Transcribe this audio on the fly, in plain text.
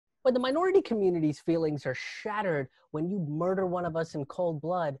But the minority community's feelings are shattered when you murder one of us in cold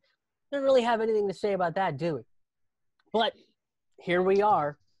blood. Don't really have anything to say about that, do we? But here we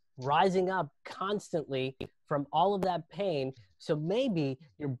are, rising up constantly from all of that pain. So maybe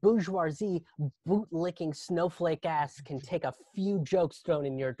your bourgeoisie, boot-licking snowflake ass can take a few jokes thrown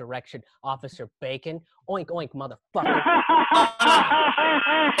in your direction, Officer Bacon. Oink, oink, motherfucker.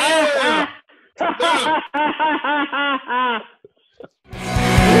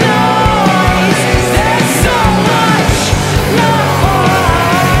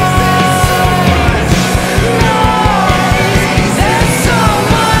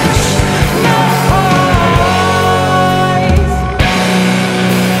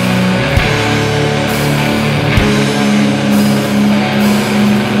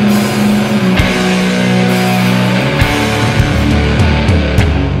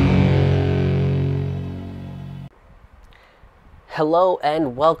 Hello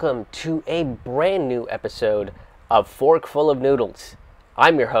and welcome to a brand new episode of Fork Full of Noodles.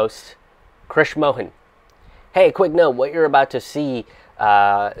 I'm your host, Krish Mohan. Hey, quick note, what you're about to see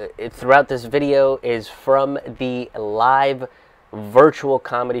throughout this video is from the live virtual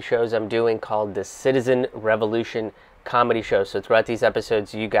comedy shows I'm doing called the Citizen Revolution Comedy Show. So throughout these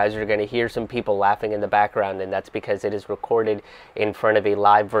episodes, you guys are going to hear some people laughing in the background, and that's because it is recorded in front of a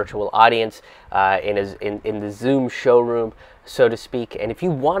live virtual audience in the Zoom showroom, so to speak. And if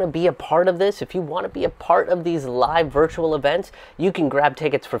you want to be a part of this, if you want to be a part of these live virtual events, you can grab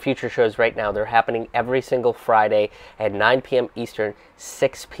tickets for future shows right now. They're happening every single Friday at 9 p.m. Eastern,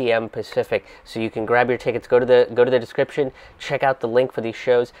 6 p.m. Pacific. So you can grab your tickets. Go to the description, check out the link for these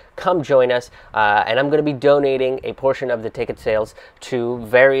shows. Come join us, and I'm going to be donating a portion of the ticket sales to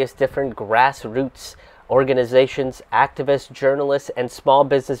various different grassroots organizations, activists, journalists, and small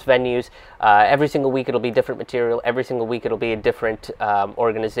business venues. Every single week it'll be different material. Every single week it'll be a different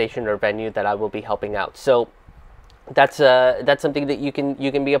organization or venue that I will be helping out. So that's something that you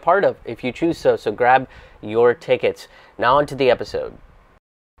can be a part of if you choose so. So grab your tickets. Now onto the episode.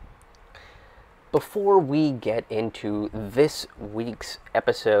 Before we get into this week's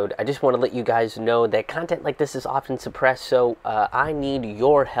episode, I just want to let you guys know that content like this is often suppressed, so I need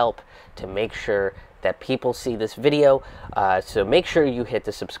your help to make sure that people see this video. So make sure you hit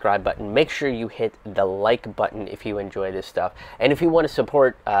the subscribe button. Make sure you hit the like button if you enjoy this stuff. And if you want to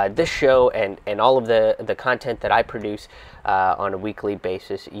support this show and all of the content that I produce on a weekly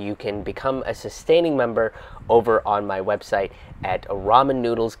basis, you can become a sustaining member over on my website at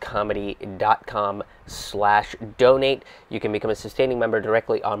ramennoodlescomedy.com/donate. You can become a sustaining member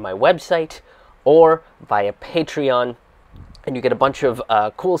directly on my website or via Patreon. And you get a bunch of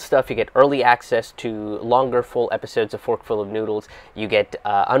cool stuff. You get early access to longer, full episodes of Fork Full of Noodles. You get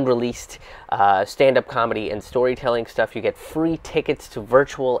unreleased stand-up comedy and storytelling stuff. You get free tickets to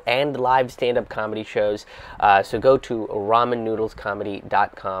virtual and live stand-up comedy shows. So go to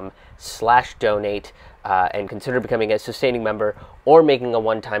ramennoodlescomedy.com/donate and consider becoming a sustaining member or making a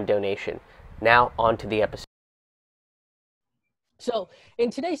one-time donation. Now, on to the episode. So, in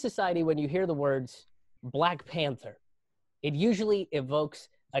today's society, when you hear the words Black Panther, it usually evokes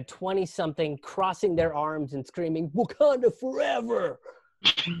a 20-something crossing their arms and screaming, "Wakanda forever!"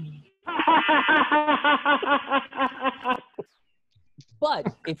 But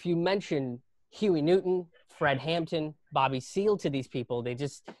if you mention Huey Newton, Fred Hampton, Bobby Seale to these people, they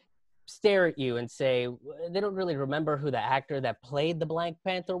just stare at you and say they don't really remember who the actor that played the Black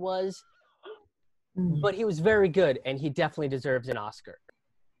Panther was, but he was very good, and he definitely deserves an Oscar.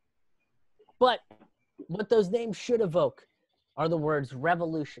 But what those names should evoke are the words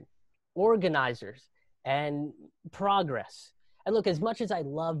revolution, organizers, and progress. And look, as much as I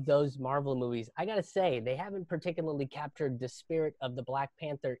love those Marvel movies, I gotta say, they haven't particularly captured the spirit of the Black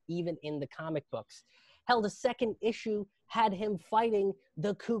Panther even in the comic books. Hell, the second issue had him fighting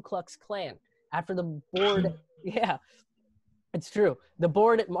the Ku Klux Klan after the board, yeah, it's true. The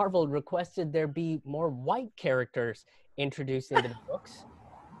board at Marvel requested there be more white characters introduced into the books.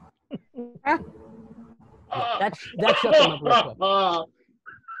 Yeah, that shut them up real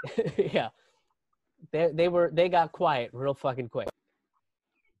quick. Yeah, they got quiet real fucking quick.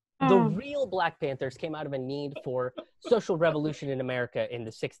 The real Black Panthers came out of a need for social revolution in America in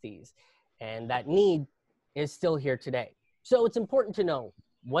the 60s, and that need is still here today. So it's important to know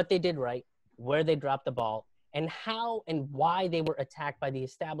what they did right, where they dropped the ball, and how and why they were attacked by the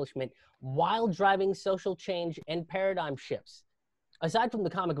establishment while driving social change and paradigm shifts. Aside from the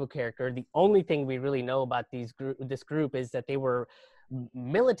comic book character, the only thing we really know about this group is that they were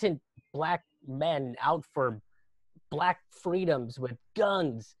militant black men out for black freedoms with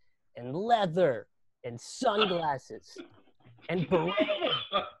guns and leather and sunglasses and berets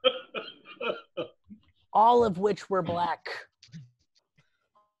all of which were black.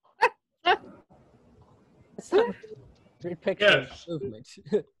 That's a great picture Yes. of movement.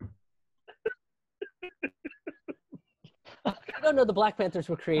 I don't know. The Black Panthers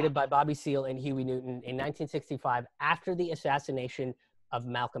were created by Bobby Seale and Huey Newton in 1965 after the assassination of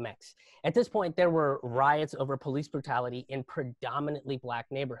Malcolm X. At this point, there were riots over police brutality in predominantly black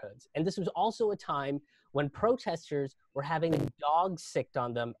neighborhoods. And this was also a time when protesters were having dogs sicked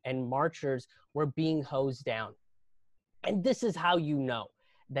on them and marchers were being hosed down. And this is how you know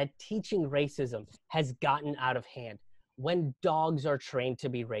that teaching racism has gotten out of hand, when dogs are trained to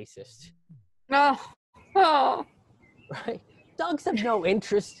be racist. Oh. Right? Dogs have no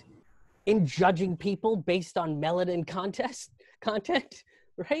interest in judging people based on melanin content,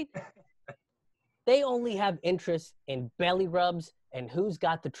 right? They only have interest in belly rubs and who's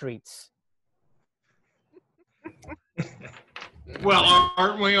got the treats. Well,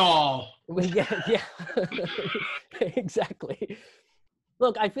 aren't we all? Yeah. Exactly.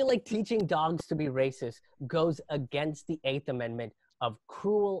 Look, I feel like teaching dogs to be racist goes against the 8th Amendment of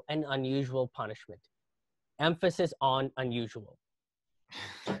cruel and unusual punishment. Emphasis on unusual.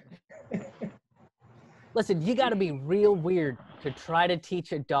 Listen, you got to be real weird to try to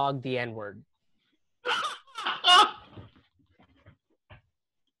teach a dog the N-word.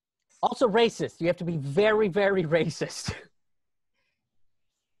 Also racist. You have to be very, very racist.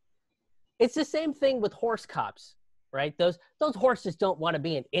 It's the same thing with horse cops, right? Those horses don't want to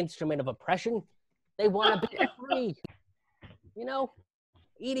be an instrument of oppression. They want to be free. You know,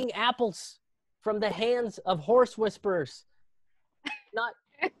 eating apples from the hands of horse whisperers.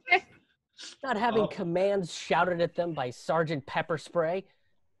 Not having commands shouted at them by Sergeant Pepper Spray.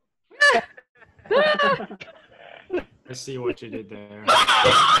 I see what you did there.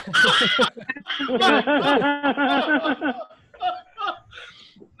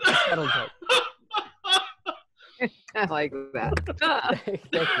 That'll do. I like that.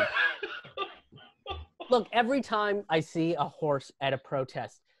 Thank you. Look, every time I see a horse at a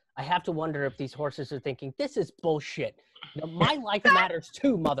protest, I have to wonder if these horses are thinking, this is bullshit. You know, my life matters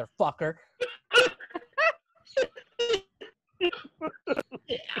too, motherfucker.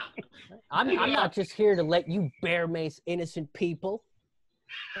 I'm not just here to let you bear mace innocent people.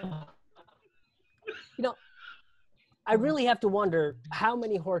 You know, I really have to wonder how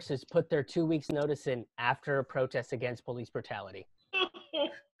many horses put their 2 weeks notice in after a protest against police brutality. Oh,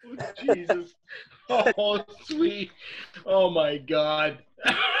 Jesus. Oh, sweet. Oh, my God.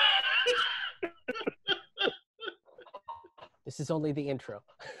 This is only the intro.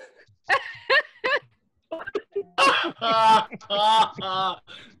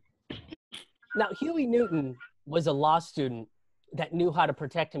 Now, Huey Newton was a law student that knew how to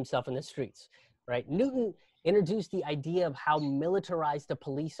protect himself in the streets, right? Newton introduced the idea of how militarized the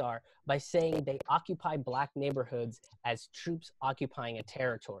police are by saying they occupy black neighborhoods as troops occupying a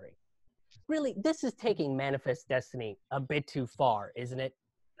territory. Really, this is taking Manifest Destiny a bit too far, isn't it?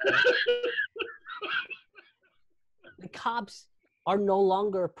 The cops are no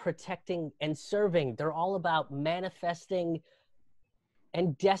longer protecting and serving. They're all about manifesting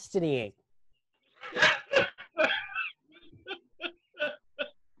and destinying.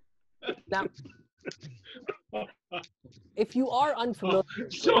 Now, if you are unfamiliar...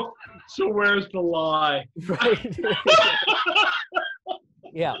 So where's the lie? Right.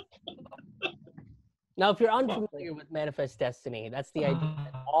 Yeah. Now, if you're unfamiliar with Manifest Destiny, that's the idea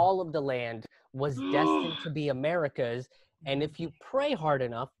that all of the land was destined to be America's, and if you pray hard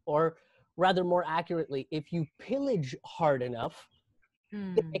enough, or rather more accurately, if you pillage hard enough,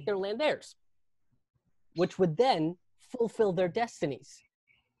 they make their land theirs, which would then fulfill their destinies.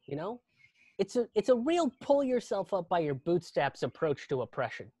 You know? It's a real pull yourself up by your bootstraps approach to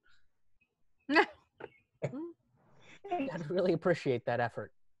oppression. I'd really appreciate that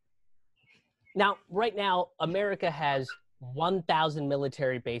effort. Now, right now, America has 1,000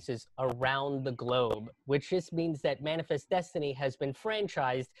 military bases around the globe, which just means that Manifest Destiny has been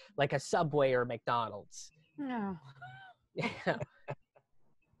franchised like a Subway or McDonald's. No. Yeah.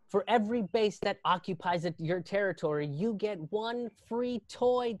 For every base that occupies your territory, you get one free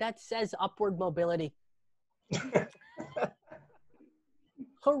toy that says upward mobility.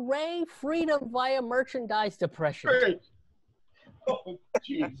 Hooray, freedom via merchandise depression. Hey. Oh,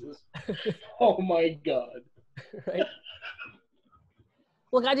 Jesus. Oh, my God. Right?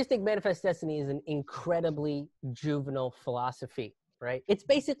 Look, I just think Manifest Destiny is an incredibly juvenile philosophy, right? It's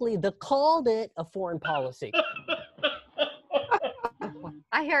basically called it a foreign policy.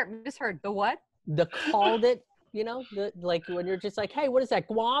 I misheard. The what? The called it, you know, like when you're just like, hey, what is that?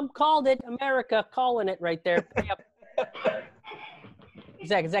 Guam called it. America calling it right there. Yep.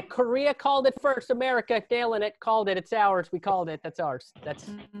 Zack, Korea called it first. America, nailing it, called it. It's ours. We called it. That's ours.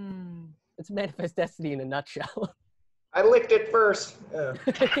 It's Manifest Destiny in a nutshell. I licked it first. Yeah,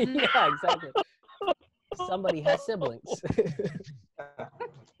 exactly. Somebody has siblings.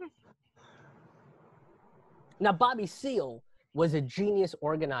 Now, Bobby Seale was a genius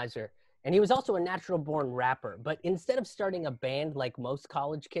organizer, and he was also a natural-born rapper. But instead of starting a band like most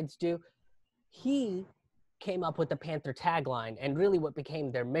college kids do, he came up with the Panther tagline and really what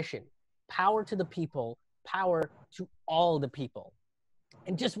became their mission: power to the people, power to all the people.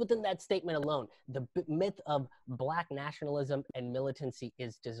 And just within that statement alone, the myth of Black nationalism and militancy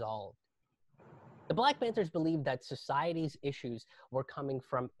is dissolved. The Black Panthers believed that society's issues were coming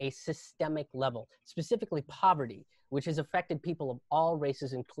from a systemic level, specifically poverty, which has affected people of all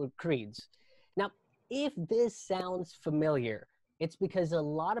races and creeds. Now, if this sounds familiar, it's because a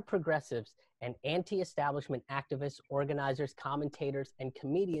lot of progressives and anti-establishment activists, organizers, commentators, and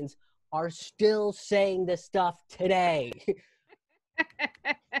comedians are still saying this stuff today.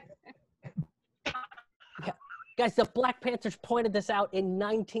 Yeah. Guys, the Black Panthers pointed this out in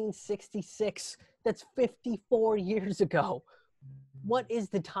 1966. That's 54 years ago. What is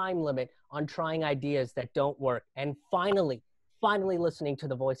the time limit on trying ideas that don't work and finally listening to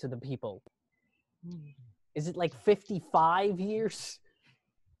the voice of the people? Is it like 55 years?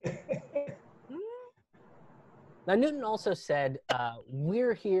 Now, Newton also said,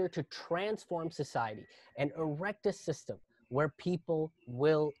 we're here to transform society and erect a system where people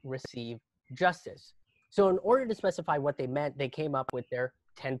will receive justice. So in order to specify what they meant, they came up with their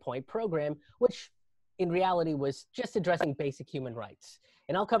 10-point program, which in reality was just addressing basic human rights.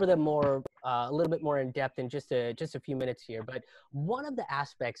 And I'll cover them more, a little bit more in depth in just a few minutes here. But one of the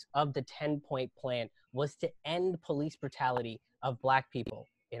aspects of the 10-point plan was to end police brutality of Black people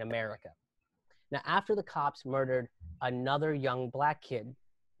in America. Now, after the cops murdered another young Black kid,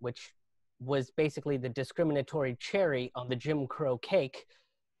 which was basically the discriminatory cherry on the Jim Crow cake,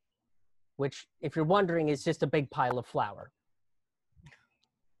 which, if you're wondering, is just a big pile of flour.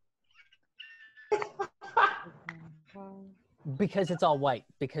 Because it's all white,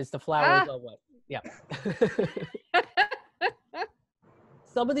 because the flour is all white. Yeah.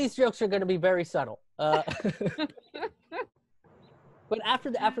 Some of these jokes are going to be very subtle. But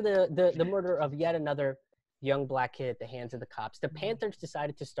after the murder of yet another young Black kid at the hands of the cops, the Panthers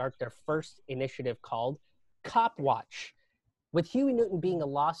decided to start their first initiative called Cop Watch. With Huey Newton being a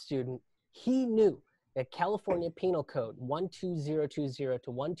law student, he knew that California Penal Code 12020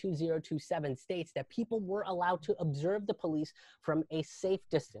 to 12027 states that people were allowed to observe the police from a safe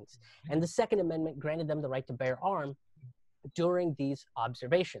distance. And the Second Amendment granted them the right to bear arms during these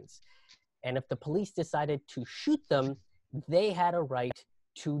observations. And if the police decided to shoot them, they had a right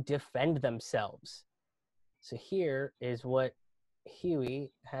to defend themselves. So here is what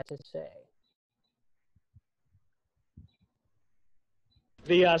Huey had to say.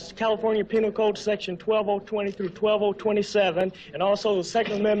 The California Penal Code section 12020 through 12027, and also the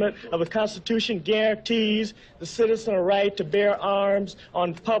Second Amendment of the Constitution guarantees the citizen a right to bear arms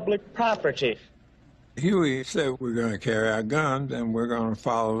on public property. Huey said we're going to carry our guns and we're going to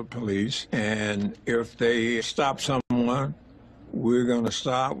follow the police, and if they stop someone, we're going to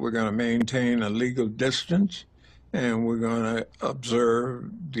stop, we're going to maintain a legal distance, and we're going to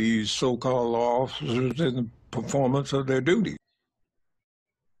observe these so-called law officers in the performance of their duty.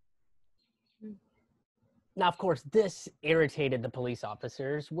 Now, of course, this irritated the police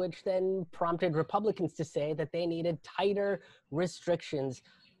officers, which then prompted Republicans to say that they needed tighter restrictions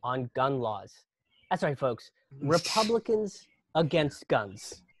on gun laws. That's right, folks. Republicans against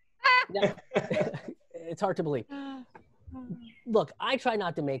guns. Now, it's hard to believe. Look, I try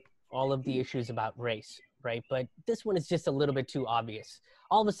not to make all of the issues about race, right? But this one is just a little bit too obvious.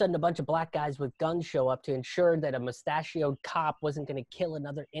 All of a sudden, a bunch of Black guys with guns show up to ensure that a mustachioed cop wasn't going to kill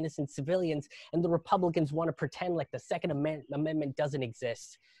another innocent civilians, and the Republicans want to pretend like the Second Amendment doesn't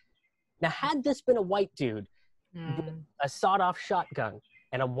exist. Now, had this been a white dude with a sawed-off shotgun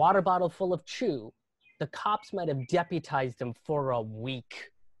and a water bottle full of chew, the cops might have deputized him for a week.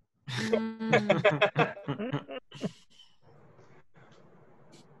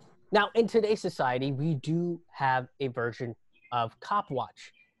 Now, in today's society, we do have a version of Cop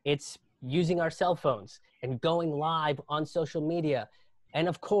Watch. It's using our cell phones and going live on social media. And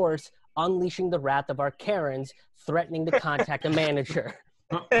of course, unleashing the wrath of our Karens, threatening to contact a manager.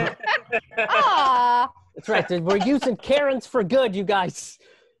 Ah, That's right. We're using Karens for good, you guys.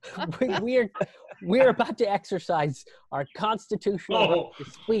 We're about to exercise our constitutional right to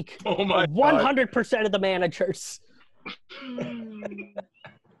speak. Oh my 100% of the managers.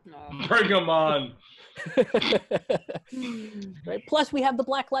 Bring them on. Right. Plus, we have the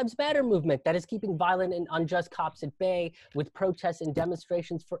Black Lives Matter movement that is keeping violent and unjust cops at bay with protests and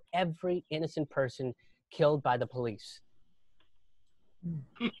demonstrations for every innocent person killed by the police.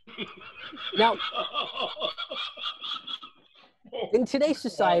 Now, in today's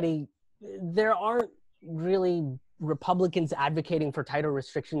society, there aren't really Republicans advocating for tighter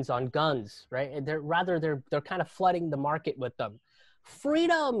restrictions on guns, right? They're kind of flooding the market with them.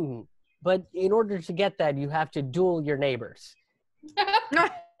 Freedom! But in order to get that, you have to duel your neighbors.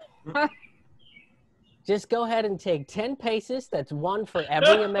 Just go ahead and take 10 paces. That's one for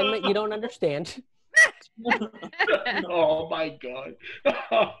every amendment you don't understand. Oh my God.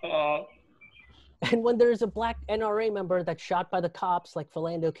 And when there's a black NRA member that's shot by the cops, like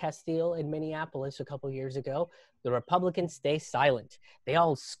Philando Castile in Minneapolis a couple years ago, the Republicans stay silent. They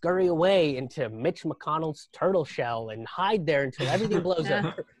all scurry away into Mitch McConnell's turtle shell and hide there until everything blows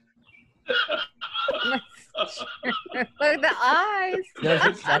over. Look at the eyes.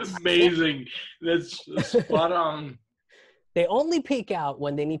 That's amazing. That's spot on. They only peek out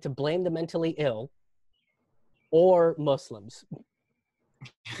when they need to blame the mentally ill or Muslims.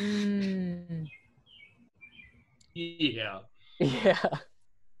 Yeah. Yeah.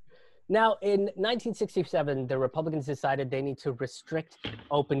 Now, in 1967, the Republicans decided they need to restrict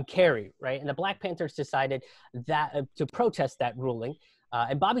open carry, right? And the Black Panthers decided that to protest that ruling.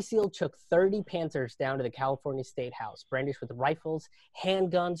 And Bobby Seale took 30 Panthers down to the California State House, brandished with rifles,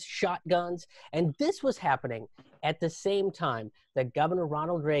 handguns, shotguns. And this was happening at the same time that Governor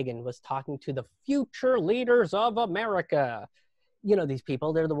Ronald Reagan was talking to the future leaders of America. You know, these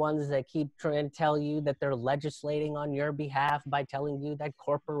people, they're the ones that keep trying to tell you that they're legislating on your behalf by telling you that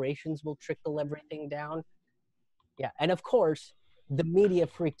corporations will trickle everything down. Yeah, and of course, the media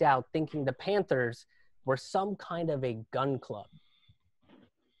freaked out thinking the Panthers were some kind of a gun club.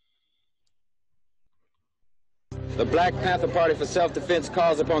 The Black Panther Party for Self-Defense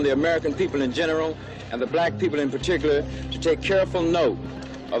calls upon the American people in general, and the black people in particular, to take careful note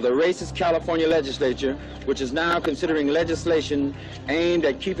of the racist California legislature, which is now considering legislation aimed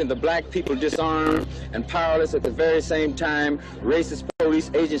at keeping the black people disarmed and powerless. At the very same time, racist police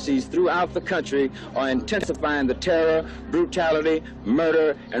agencies throughout the country are intensifying the terror, brutality,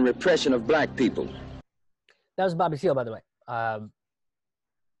 murder, and repression of black people. That was Bobby Seale, by the way.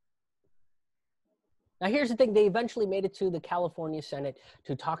 Now, here's the thing. They eventually made it to the California Senate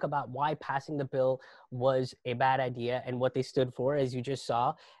to talk about why passing the bill was a bad idea and what they stood for, as you just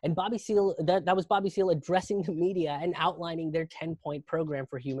saw. And Bobby Seale, that was Bobby Seale addressing the media and outlining their 10-point program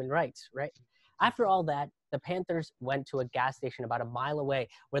for human rights, right? After all that, the Panthers went to a gas station about a mile away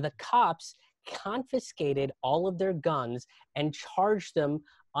where the cops confiscated all of their guns and charged them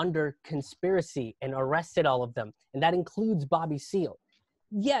under conspiracy and arrested all of them. And that includes Bobby Seale.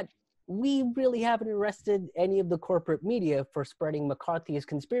 Yet, we really haven't arrested any of the corporate media for spreading McCarthy's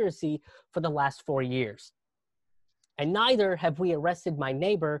conspiracy for the last 4 years. And neither have we arrested my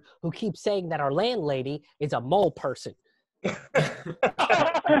neighbor who keeps saying that our landlady is a mole person.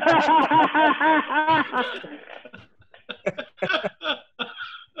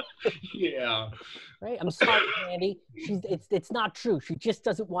 Yeah. Right? I'm sorry, Andy. It's not true. She just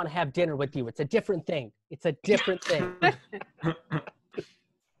doesn't want to have dinner with you. It's a different thing. It's a different thing.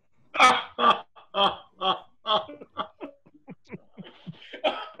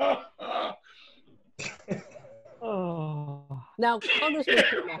 Oh. Now, Congressman,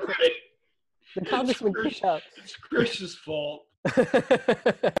 the Congressman did come. It's Krish's fault.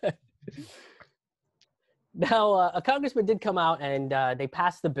 Now, a congressman did come out and they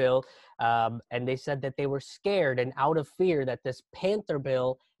passed the bill, and they said that they were scared and out of fear that this Panther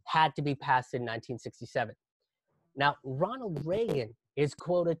bill had to be passed in 1967. Now, Ronald Reagan is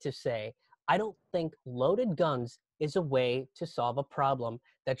quoted to say, "I don't think loaded guns is a way to solve a problem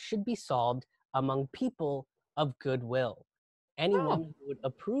that should be solved among people of goodwill. Anyone who would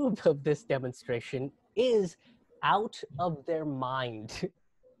approve of this demonstration is out of their mind."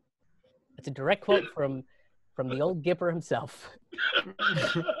 That's a direct quote from the old Gipper himself.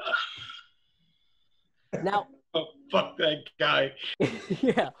 Now, oh, fuck that guy.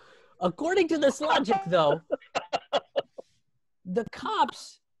 Yeah. According to this logic, though, the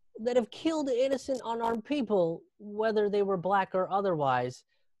cops that have killed innocent unarmed people, whether they were black or otherwise,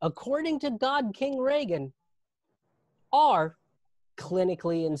 according to God King Reagan, are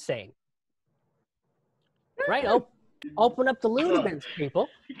clinically insane. Right? Open up the loony bins, people.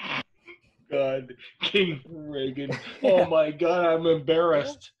 God, King Reagan. Oh my God, I'm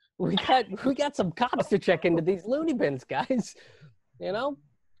embarrassed. We got some cops to check into these loony bins, guys. You know?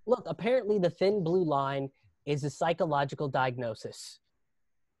 Look, apparently the thin blue line is a psychological diagnosis,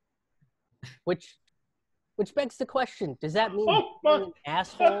 which Which begs the question, does that mean Oh, being an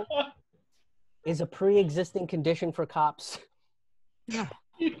asshole is a pre-existing condition for cops? Oh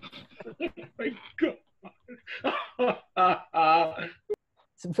my God.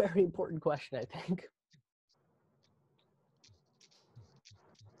 It's a very important question, I think.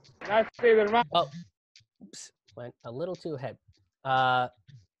 Oh, oops, went a little too ahead. Sorry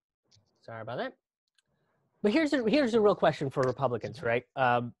about that. But here's a real question for Republicans, right?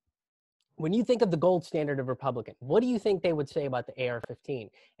 When you think of the gold standard of Republican, what do you think they would say about the AR-15?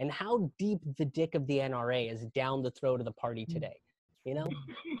 And how deep the dick of the NRA is down the throat of the party today? You know?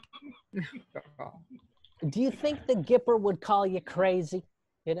 Do you think the Gipper would call you crazy?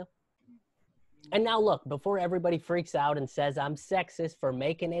 You know? And now look, before everybody freaks out and says I'm sexist for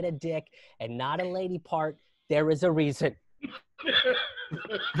making it a dick and not a lady part, there is a reason.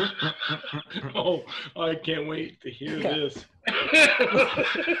 Oh, I can't wait to hear this.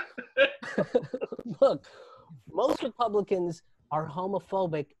 Look, most Republicans are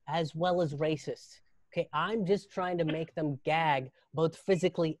homophobic as well as racist. Okay, I'm just trying to make them gag both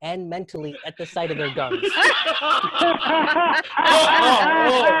physically and mentally at the sight of their guns.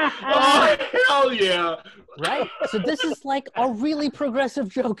 Oh, hell yeah. Right? So this is like a really progressive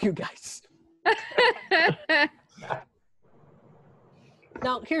joke, you guys.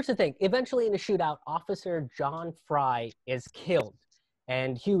 Now, here's the thing. Eventually in a shootout, Officer John Fry is killed,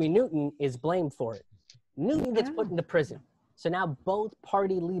 and Huey Newton is blamed for it. Newton gets put into prison. So now both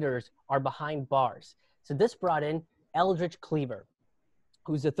party leaders are behind bars. So this brought in Eldridge Cleaver,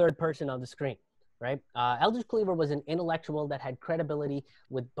 who's the third person on the screen, right? Eldridge Cleaver was an intellectual that had credibility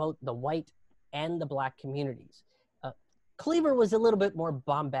with both the white and the black communities. Cleaver was a little bit more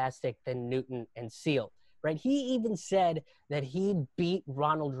bombastic than Newton and Seal, right? He even said that he'd beat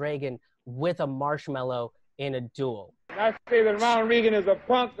Ronald Reagan with a marshmallow in a duel. I say that Ronald Reagan is a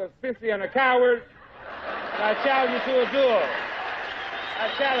punk, a sissy, and a coward, and I challenge him to a duel. I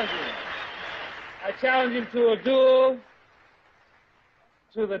challenge him. I challenge him to a duel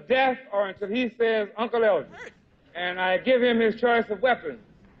to the death or until he says, Uncle Eldridge. And I give him his choice of weapons.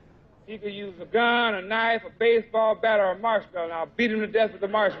 He could use a gun, a knife, a baseball bat, or a marshmallow, and I'll beat him to death with the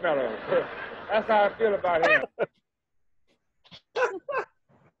marshmallow. That's how I feel about him.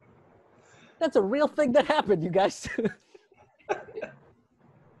 That's a real thing that happened, you guys.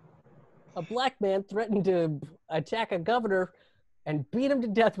 A black man threatened to attack a governor and beat him to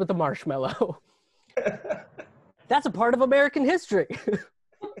death with a marshmallow. That's a part of American history.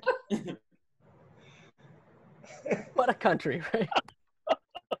 What a country, right?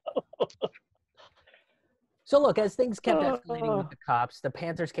 So look, as things kept escalating with the cops, the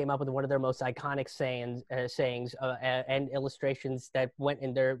Panthers came up with one of their most iconic sayings and illustrations that went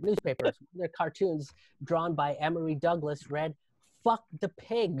in their newspapers. Their cartoons drawn by Emory Douglas read, "Fuck the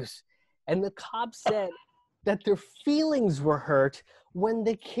pigs." And the cops said that their feelings were hurt when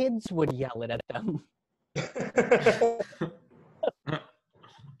the kids would yell it at them.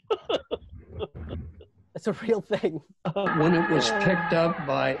 That's a real thing. When it was picked up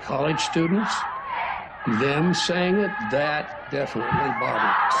by college students, them saying it, that definitely bothered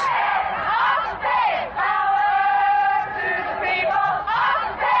us.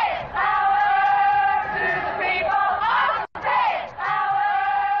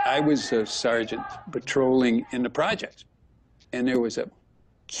 I was a sergeant patrolling in the projects, and there was a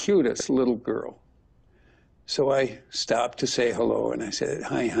cutest little girl. So I stopped to say hello, and I said,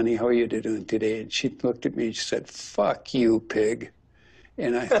 "Hi, honey, how are you doing today?" And she looked at me and she said, "Fuck you, pig."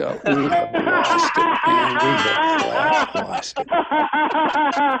 And I thought, we have lost it, man. We have flat lost it.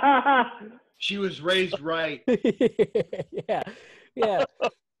 She was raised right. Yeah.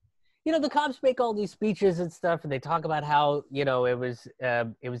 You know, the cops make all these speeches and stuff, and they talk about how, you know, it was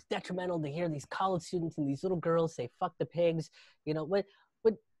detrimental to hear these college students and these little girls say, "Fuck the pigs." You know, when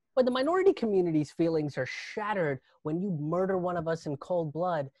the minority community's feelings are shattered when you murder one of us in cold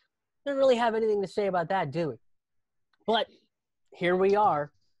blood, we don't really have anything to say about that, do we? But here we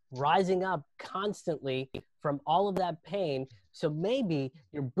are, rising up constantly from all of that pain. So maybe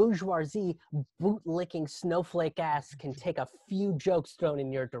your bourgeoisie, boot-licking snowflake ass can take a few jokes thrown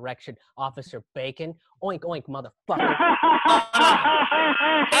in your direction, Officer Bacon. Oink, oink, motherfucker.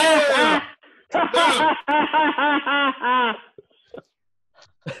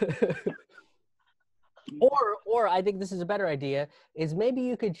 Or I think this is a better idea, is maybe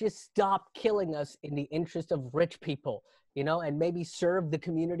you could just stop killing us in the interest of rich people, you know, and maybe serve the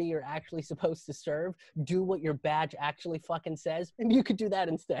community you're actually supposed to serve. Do what your badge actually fucking says. Maybe you could do that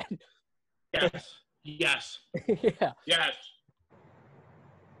instead. Yes. Yes. Yeah. Yes.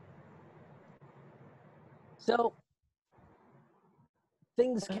 So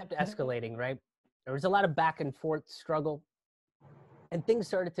things kept escalating, right? There was a lot of back and forth struggle, and things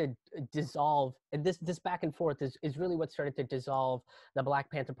started to dissolve. And this back and forth is really what started to dissolve the Black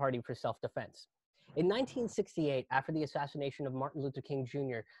Panther Party for self-defense. In 1968, after the assassination of Martin Luther King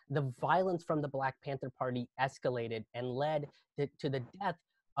Jr., the violence from the Black Panther Party escalated and led to the death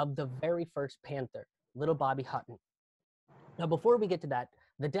of the very first Panther, little Bobby Hutton. Now, before we get to that,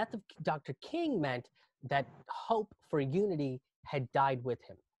 the death of Dr. King meant that hope for unity had died with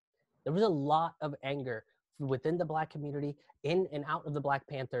him. There was a lot of anger within the Black community, in and out of the Black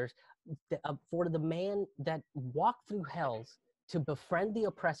Panthers, for the man that walked through hells to befriend the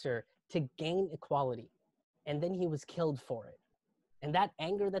oppressor to gain equality, and then he was killed for it. And that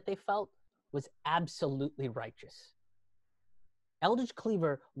anger that they felt was absolutely righteous. Eldridge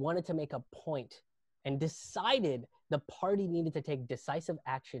Cleaver wanted to make a point and decided the party needed to take decisive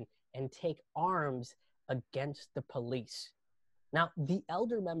action and take arms against the police. Now, the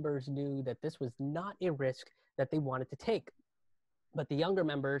elder members knew that this was not a risk that they wanted to take, but the younger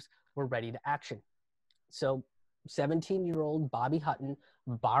members were ready to action. So 17-year-old Bobby Hutton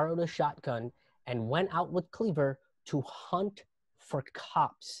borrowed a shotgun and went out with Cleaver to hunt for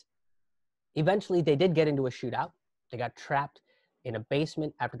cops. Eventually, they did get into a shootout. They got trapped in a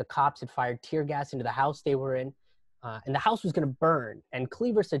basement after the cops had fired tear gas into the house they were in. And the house was going to burn, and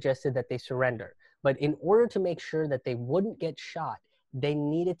Cleaver suggested that they surrender. But in order to make sure that they wouldn't get shot, they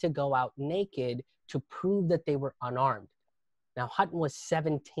needed to go out naked to prove that they were unarmed. Now, Hutton was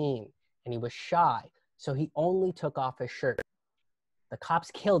 17, and he was shy, so he only took off his shirt. The cops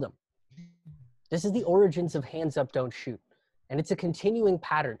killed him. This is the origins of Hands Up, Don't Shoot. And it's a continuing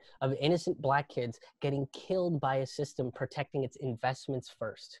pattern of innocent Black kids getting killed by a system protecting its investments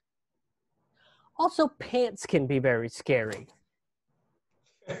first. Also, pants can be very scary.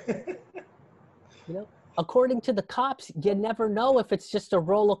 You know, according to the cops, you never know if it's just a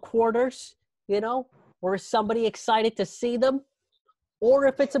roll of quarters, you know, or is somebody excited to see them, or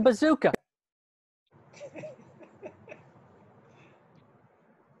if it's a bazooka.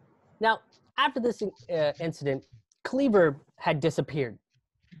 Now, after this incident, Cleaver had disappeared.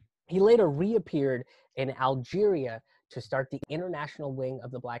 He later reappeared in Algeria to start the international wing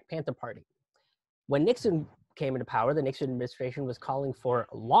of the Black Panther Party. When Nixon came into power, the Nixon administration was calling for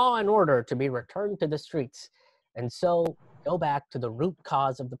law and order to be returned to the streets. And so go back to the root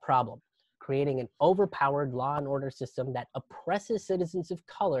cause of the problem, creating an overpowered law and order system that oppresses citizens of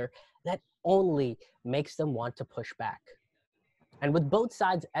color that only makes them want to push back. And with both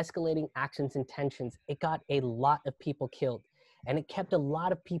sides escalating actions and tensions, it got a lot of people killed, and it kept a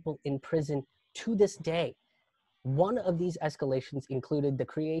lot of people in prison to this day. One of these escalations included the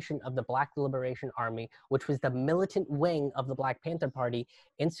creation of the Black Liberation Army, which was the militant wing of the Black Panther Party,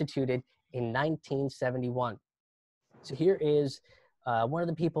 instituted in 1971. So here is one of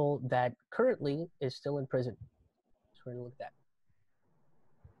the people that currently is still in prison. So we're going to look at that.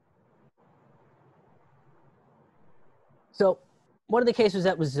 So one of the cases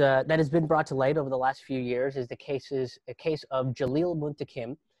that was that has been brought to light over the last few years is a case of Jalil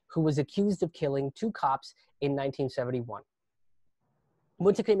Muntakim, who was accused of killing 2 cops in 1971.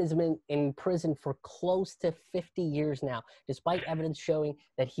 Muntakim has been in prison for close to 50 years now, despite evidence showing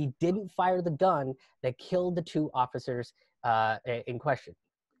that he didn't fire the gun that killed the 2 officers in question.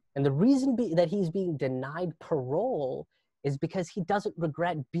 And the reason that he's being denied parole is because he doesn't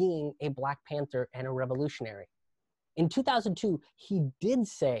regret being a Black Panther and a revolutionary. In 2002, he did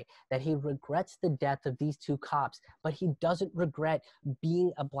say that he regrets the death of these 2 cops, but he doesn't regret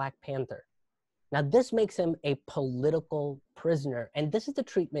being a Black Panther. Now, this makes him a political prisoner, and this is the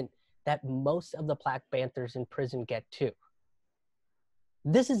treatment that most of the Black Panthers in prison get too.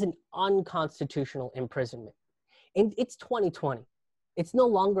 This is an unconstitutional imprisonment. And it's 2020. It's no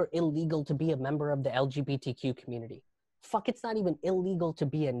longer illegal to be a member of the LGBTQ community. Fuck, it's not even illegal to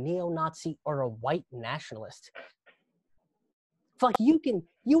be a neo-Nazi or a white nationalist. Fuck,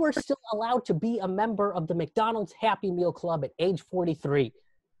 you are still allowed to be a member of the McDonald's Happy Meal Club at age 43.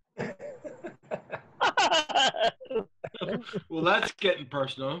 Well, that's getting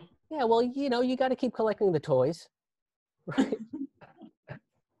personal. Yeah, well, you know, you got to keep collecting the toys, right?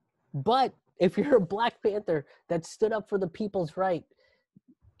 But if you're a Black Panther that stood up for the people's right,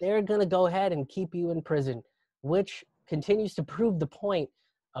 they're going to go ahead and keep you in prison, which continues to prove the point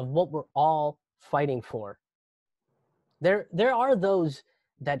of what we're all fighting for. There are those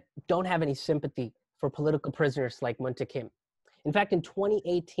that don't have any sympathy for political prisoners like Muntakim. In fact, in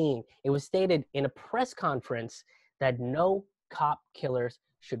 2018, it was stated in a press conference that no cop killers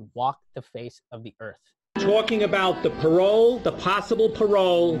should walk the face of the earth. Talking about the possible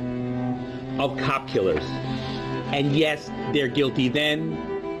parole of cop killers. And yes, they're guilty then,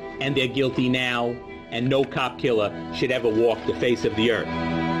 and they're guilty now, and no cop killer should ever walk the face of the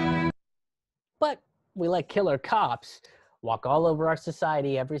earth. But we let killer cops walk all over our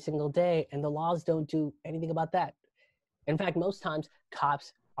society every single day, and the laws don't do anything about that. In fact, most times,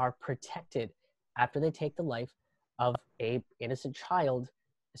 cops are protected after they take the life of an innocent child,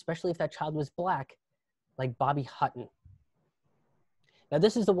 especially if that child was black, like Bobby Hutton. Now,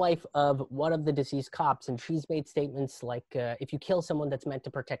 this is the wife of one of the deceased cops, and she's made statements like, if you kill someone that's meant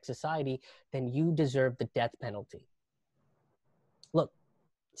to protect society, then you deserve the death penalty. Look,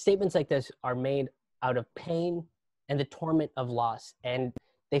 statements like this are made out of pain and the torment of loss, and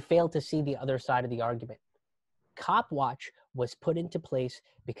they fail to see the other side of the argument. Cop Watch was put into place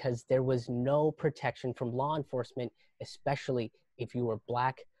because there was no protection from law enforcement, especially if you were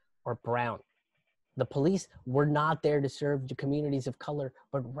black or brown. The police were not there to serve the communities of color,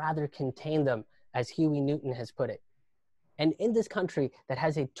 but rather contain them, as Huey Newton has put it. And in this country that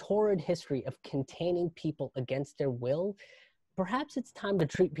has a torrid history of containing people against their will, perhaps it's time to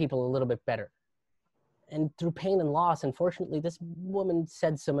treat people a little bit better. And through pain and loss, unfortunately, this woman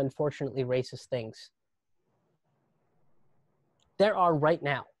said some unfortunately racist things. There are right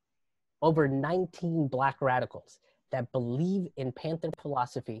now over 19 black radicals that believe in Panther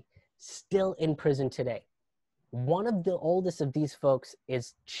philosophy still in prison today. One of the oldest of these folks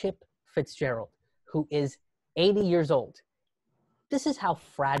is Chip Fitzgerald, who is 80 years old. This is how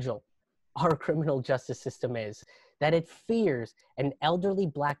fragile our criminal justice system is, that it fears an elderly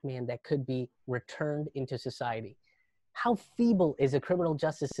black man that could be returned into society. How feeble is a criminal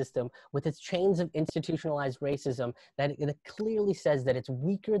justice system with its chains of institutionalized racism that it clearly says that it's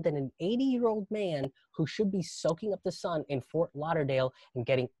weaker than an 80-year-old man who should be soaking up the sun in Fort Lauderdale and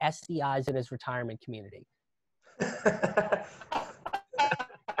getting STIs in his retirement community? I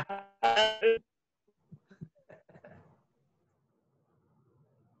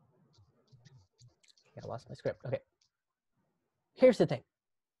lost my script. Okay. Here's the thing.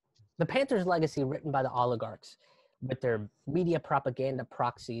 The Panthers' legacy, written by the oligarchs with their media propaganda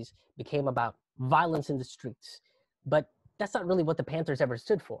proxies, became about violence in the streets. But that's not really what the Panthers ever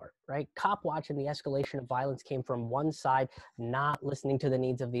stood for, right? Cop Watch and the escalation of violence came from one side not listening to the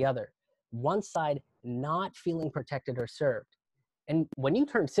needs of the other, one side not feeling protected or served. And when you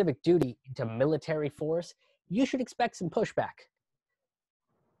turn civic duty into military force, you should expect some pushback.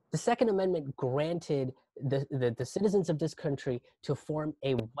 The Second Amendment granted the citizens of this country to form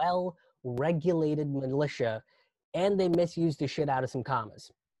a well-regulated militia, and they misused the shit out of some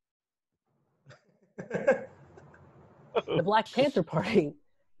commas. The Black Panther Party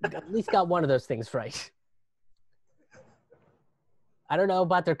at least got one of those things right. I don't know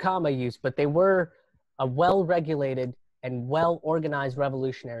about their comma use, but they were a well-regulated and well-organized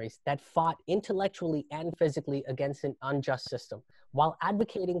revolutionaries that fought intellectually and physically against an unjust system, while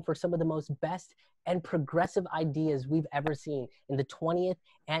advocating for some of the most best and progressive ideas we've ever seen in the 20th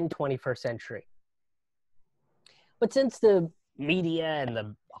and 21st century. But since the media and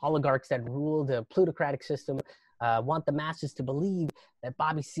the oligarchs that rule the plutocratic system want the masses to believe that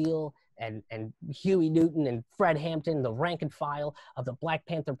Bobby Seale and Huey Newton and Fred Hampton, the rank and file of the Black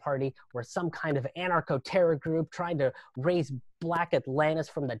Panther Party, were some kind of anarcho-terror group trying to raise Black Atlantis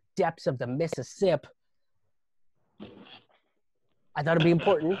from the depths of the Mississippi, I thought it'd be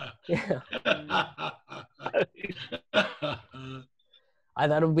important. Yeah. I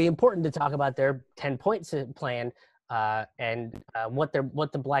thought it would be important to talk about their 10-point plan and what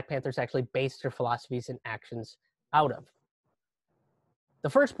the Black Panthers actually based their philosophies and actions out of. The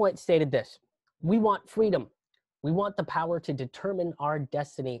first point stated this: we want freedom. We want the power to determine our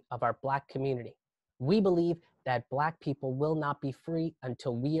destiny of our Black community. We believe that Black people will not be free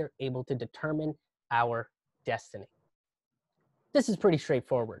until we are able to determine our destiny. This is pretty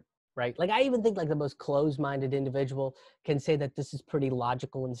straightforward, right? Like, I even think like the most closed-minded individual can say that this is pretty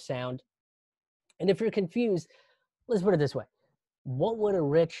logical and sound. And if you're confused, let's put it this way. What would a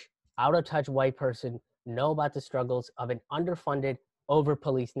rich, out-of-touch white person know about the struggles of an underfunded,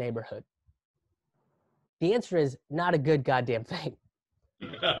 over-policed neighborhood? The answer is not a good goddamn thing.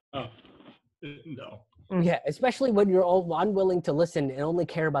 No. Yeah, especially when you're all unwilling to listen and only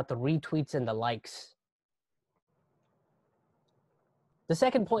care about the retweets and the likes. The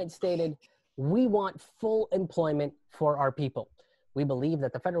second point stated, we want full employment for our people. We believe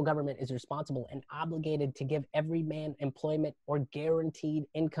that the federal government is responsible and obligated to give every man employment or guaranteed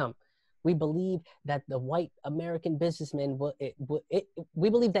income. We believe that the white American businessman we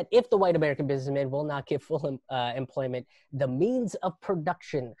believe that if the white American businessman will not give full employment, the means of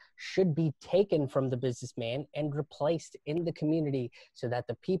production should be taken from the businessman and replaced in the community so that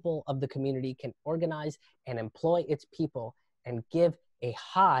the people of the community can organize and employ its people and give a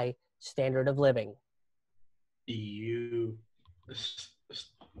high standard of living. You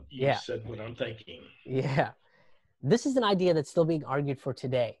Yeah. said what I'm thinking. Yeah. This is an idea that's still being argued for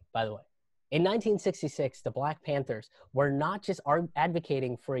today, by the way. In 1966, the Black Panthers were not just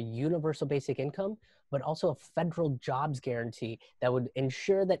advocating for a universal basic income, but also a federal jobs guarantee that would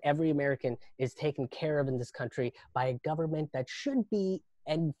ensure that every American is taken care of in this country by a government that should be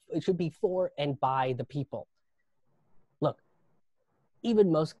for and by the people. Look,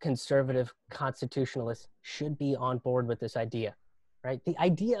 even most conservative constitutionalists should be on board with this idea, right? The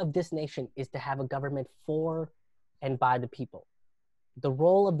idea of this nation is to have a government for and by the people. The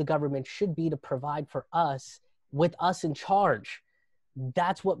role of the government should be to provide for us with us in charge.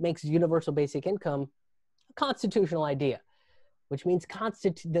 That's what makes universal basic income a constitutional idea, which means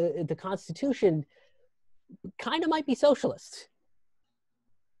the Constitution kind of might be socialist.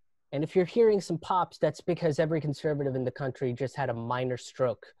 And if you're hearing some pops, that's because every conservative in the country just had a minor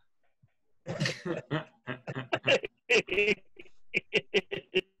stroke.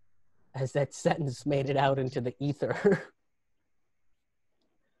 As that sentence made it out into the ether.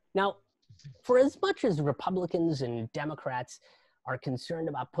 Now, for as much as Republicans and Democrats are concerned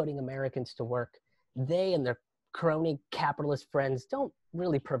about putting Americans to work, they and their crony capitalist friends don't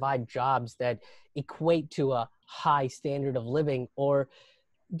really provide jobs that equate to a high standard of living or,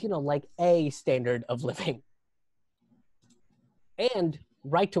 like a standard of living. And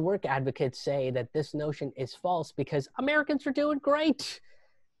right-to-work advocates say that this notion is false because Americans are doing great.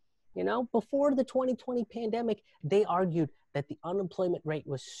 Before the 2020 pandemic, they argued that the unemployment rate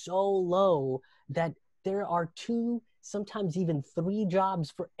was so low that there are 2, sometimes even 3 jobs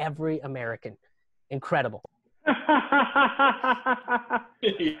for every American. Incredible.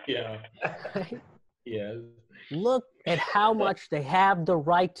 Yeah. Right? Yeah. Look at how much they have the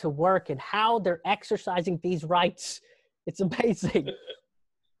right to work and how they're exercising these rights. It's amazing.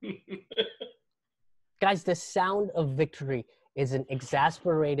 Guys, the sound of victory is an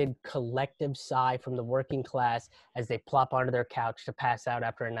exasperated collective sigh from the working class as they plop onto their couch to pass out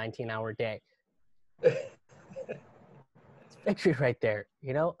after a 19-hour day. It's victory right there.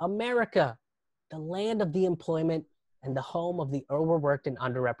 America, the land of the employment and the home of the overworked and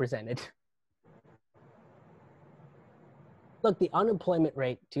underrepresented. Look, the unemployment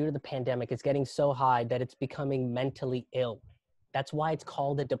rate due to the pandemic is getting so high that it's becoming mentally ill. That's why it's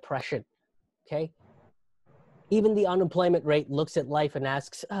called a depression, okay? Even the unemployment rate looks at life and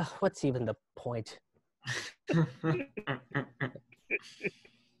asks, what's even the point?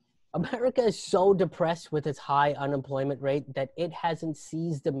 America is so depressed with its high unemployment rate that it hasn't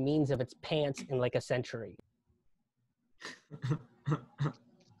seized the means of its pants in like a century.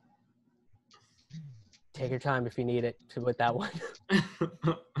 Take your time if you need it with that one.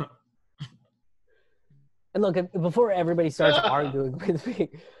 And look, before everybody starts arguing with me,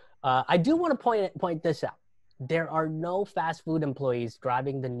 I do want to point this out. There are no fast food employees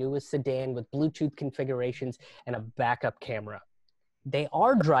driving the newest sedan with Bluetooth configurations and a backup camera. They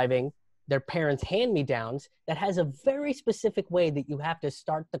are driving their parents' hand-me-downs that has a very specific way that you have to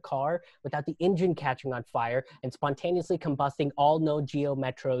start the car without the engine catching on fire and spontaneously combusting all no Geo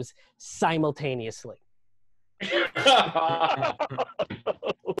Metros simultaneously.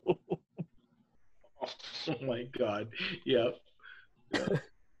 Oh my God. Yep.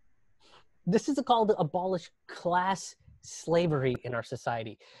 This is a call to abolish class slavery in our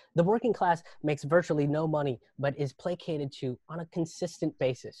society. The working class makes virtually no money, but is placated to on a consistent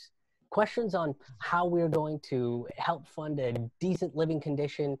basis. Questions on how we're going to help fund a decent living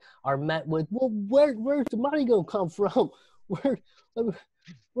condition are met with, well, where's the money going to come from? Where's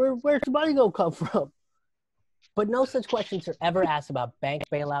the money going to come from? But no such questions are ever asked about bank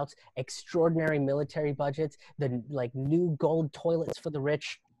bailouts, extraordinary military budgets, the new gold toilets for the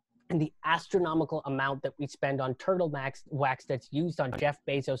rich, and the astronomical amount that we spend on turtle wax that's used on Jeff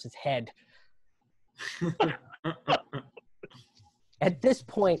Bezos' head. At this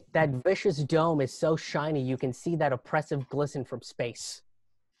point, that vicious dome is so shiny you can see that oppressive glisten from space.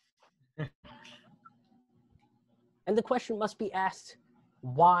 And the question must be asked,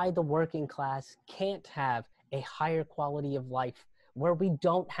 why the working class can't have a higher quality of life where we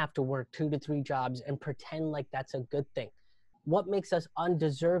don't have to work 2 to 3 jobs and pretend like that's a good thing. What makes us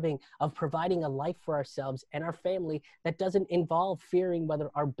undeserving of providing a life for ourselves and our family that doesn't involve fearing whether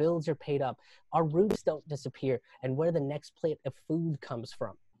our bills are paid up, our roofs don't disappear, and where the next plate of food comes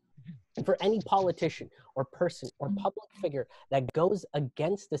from? And for any politician or person or public figure that goes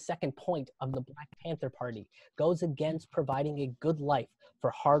against the second point of the Black Panther Party, goes against providing a good life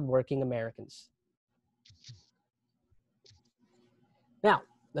for hardworking Americans. Now,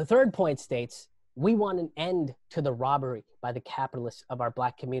 the third point states We want an end to the robbery by the capitalists of our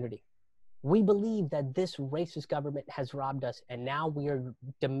Black community. We believe that this racist government has robbed us, and now we are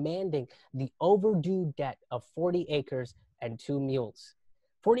demanding the overdue debt of 40 acres and 2 mules.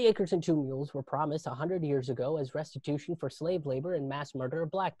 40 acres and 2 mules were promised 100 years ago as restitution for slave labor and mass murder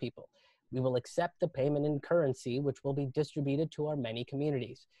of Black people. We will accept the payment in currency, which will be distributed to our many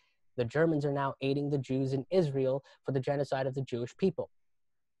communities. The Germans are now aiding the Jews in Israel for the genocide of the Jewish people.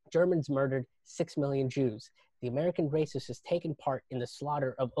 Germans murdered 6 million Jews. The American racist has taken part in the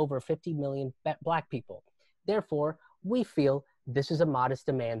slaughter of over 50 million Black people. Therefore, we feel this is a modest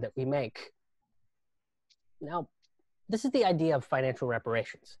demand that we make. Now, this is the idea of financial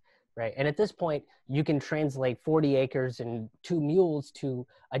reparations, right? And at this point, you can translate 40 acres and 2 mules to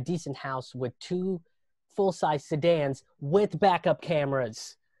a decent house with 2 full-size sedans with backup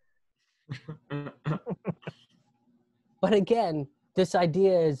cameras. But again, this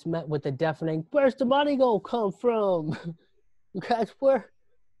idea is met with a deafening, where's the money gonna come from? Guys, where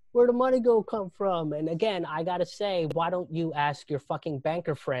the money gonna come from? And again, I gotta say, why don't you ask your fucking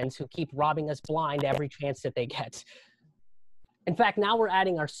banker friends who keep robbing us blind every chance that they get? In fact, now we're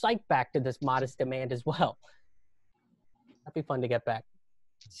adding our psych back to this modest demand as well. That'd be fun to get back.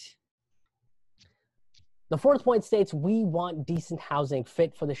 The 4th point states, we want decent housing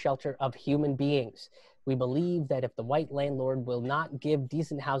fit for the shelter of human beings. We believe that if the white landlord will not give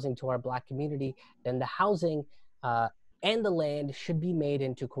decent housing to our Black community, then the housing and the land should be made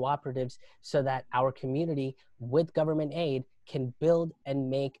into cooperatives so that our community, with government aid, can build and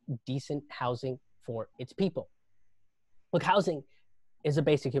make decent housing for its people. Look, housing is a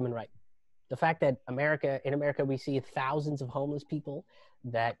basic human right. The fact that in America, we see thousands of homeless people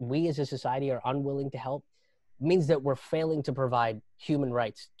that we as a society are unwilling to help means that we're failing to provide human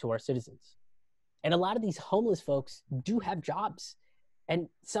rights to our citizens. And a lot of these homeless folks do have jobs, and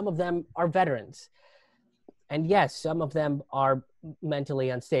some of them are veterans. And yes, some of them are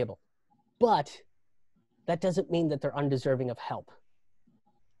mentally unstable, but that doesn't mean that they're undeserving of help.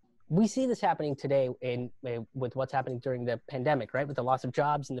 We see this happening today with what's happening during the pandemic, right? With the loss of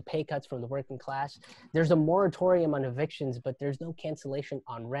jobs and the pay cuts from the working class. There's a moratorium on evictions, but there's no cancellation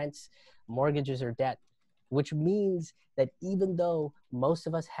on rents, mortgages, or debt, which means that even though most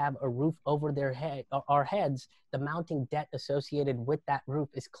of us have a roof over our heads, the mounting debt associated with that roof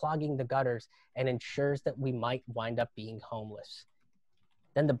is clogging the gutters and ensures that we might wind up being homeless.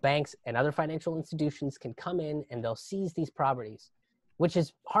 Then the banks and other financial institutions can come in and they'll seize these properties, which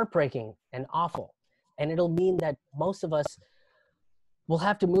is heartbreaking and awful. And it'll mean that most of us will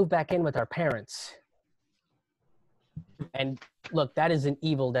have to move back in with our parents. And look, that is an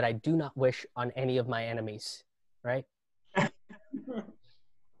evil that I do not wish on any of my enemies, right?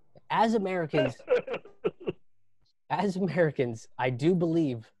 As Americans, I do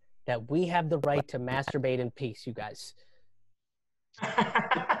believe that we have the right to masturbate in peace, you guys.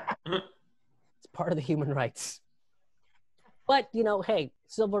 It's part of the human rights. But, you know, hey,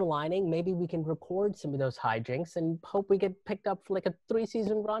 silver lining, maybe we can record some of those hijinks and hope we get picked up for like a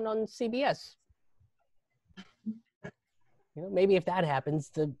 3-season run on CBS. You know, maybe if that happens,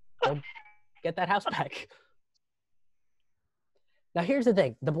 they'll get that house back. Now, here's the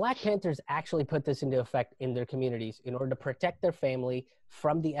thing. The Black Panthers actually put this into effect in their communities in order to protect their family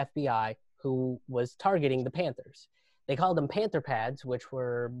from the FBI, who was targeting the Panthers. They called them Panther Pads, which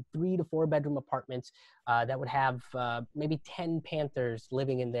were 3 to 4 bedroom apartments that would have maybe 10 Panthers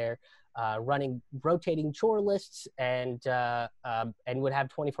living in there, running rotating chore lists, and would have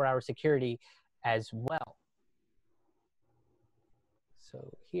 24-hour security as well.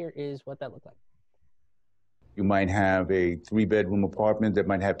 So here is what that looked like. You might have a 3-bedroom apartment that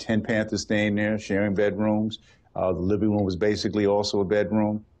might have 10 Panthers staying there, sharing bedrooms. The living room was basically also a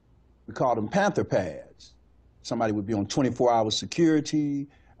bedroom. We called them Panther Pads. Somebody would be on 24-hour security.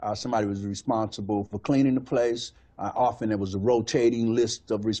 Somebody was responsible for cleaning the place. Often there was a rotating list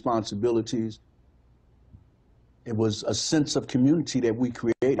of responsibilities. It was a sense of community that we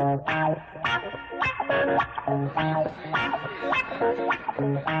created.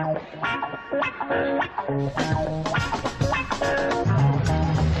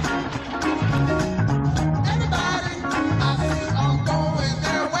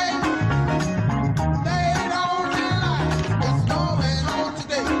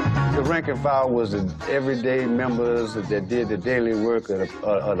 The rank and file was the everyday members that did the daily work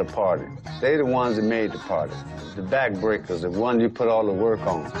of the party. They the ones that made the party. The backbreakers, the ones you put all the work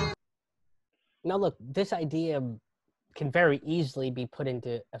on. Now look, this idea can very easily be put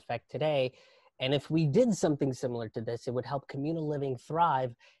into effect today. And if we did something similar to this, it would help communal living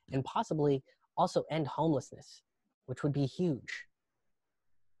thrive and possibly also end homelessness, which would be huge.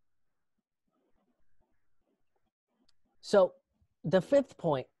 So the fifth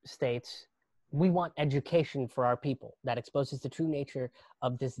point states, we want education for our people that exposes the true nature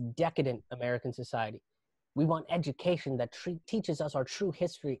of this decadent American society. We want education that teaches us our true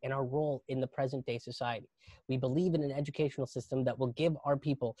history and our role in the present day society. We believe in an educational system that will give our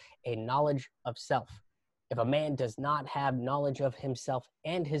people a knowledge of self. If a man does not have knowledge of himself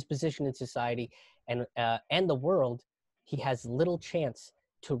and his position in society and the world, he has little chance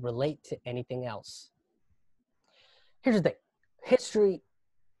to relate to anything else. Here's the thing. History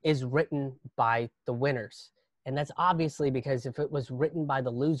is written by the winners. And that's obviously because if it was written by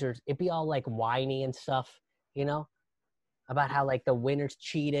the losers, it'd be all like whiny and stuff, you know, about how like the winners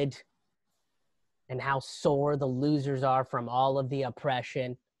cheated and how sore the losers are from all of the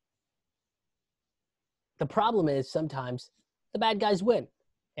oppression. The problem is sometimes the bad guys win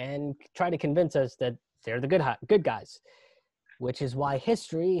and try to convince us that they're the good guys, which is why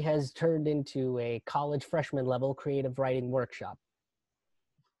history has turned into a college freshman level creative writing workshop.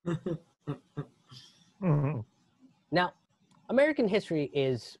 Now, American history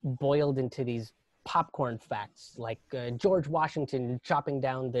is boiled into these popcorn facts, like George Washington chopping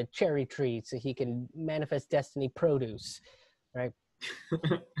down the cherry tree so he can manifest destiny produce, right?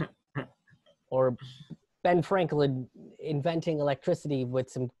 Or Ben Franklin inventing electricity with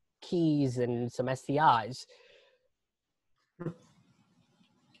some keys and some STIs.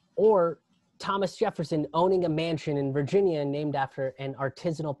 Or Thomas Jefferson owning a mansion in Virginia named after an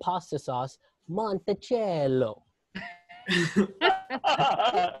artisanal pasta sauce, Monticello.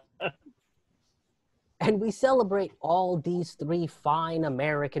 And we celebrate all these three fine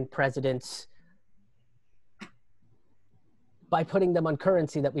American presidents by putting them on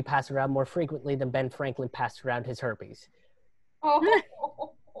currency that we pass around more frequently than Ben Franklin passed around his herpes.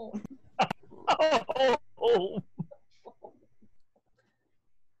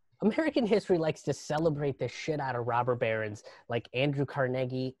 American history likes to celebrate the shit out of robber barons like Andrew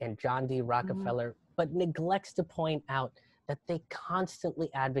Carnegie and John D. Rockefeller, but neglects to point out that they constantly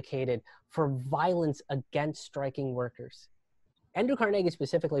advocated for violence against striking workers. Andrew Carnegie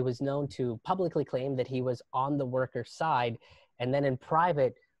specifically was known to publicly claim that he was on the workers' side, and then in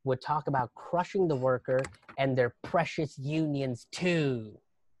private would talk about crushing the worker and their precious unions too.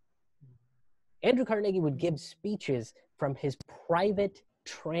 Andrew Carnegie would give speeches from his private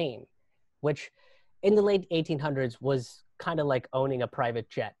train, which in the late 1800s was kind of like owning a private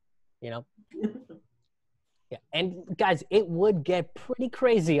jet, you know? Yeah, and guys, it would get pretty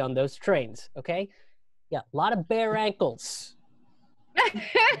crazy on those trains, okay? Yeah, a lot of bare ankles.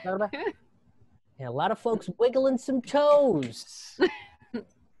 Yeah, a lot of folks wiggling some toes.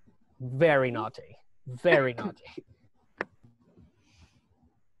 Very naughty. Very naughty.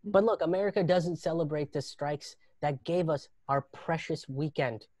 But look, America doesn't celebrate the strikes that gave us our precious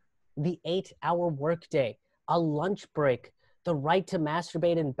weekend, the 8-hour workday, a lunch break, the right to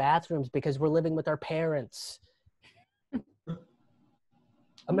masturbate in bathrooms because we're living with our parents.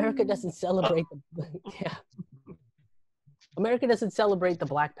 America doesn't celebrate America doesn't celebrate the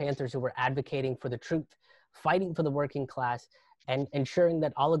Black Panthers who were advocating for the truth, fighting for the working class, and ensuring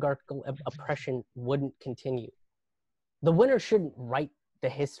that oligarchical oppression wouldn't continue. The winners shouldn't write the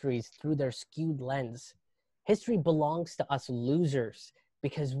histories through their skewed lens. History belongs to us losers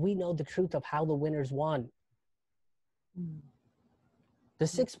because we know the truth of how the winners won. The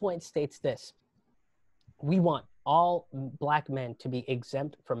 6th point states this: we want all Black men to be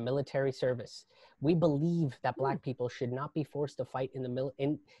exempt from military service. We believe that Black people should not be forced to fight in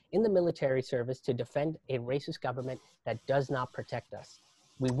the military service to defend a racist government that does not protect us.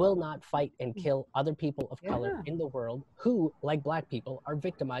 We will not fight and kill other people of color in the world who, like Black people, are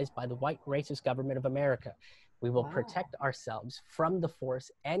victimized by the white racist government of America. We will protect ourselves from the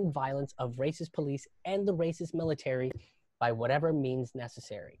force and violence of racist police and the racist military by whatever means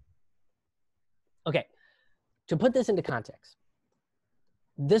necessary. Okay, to put this into context,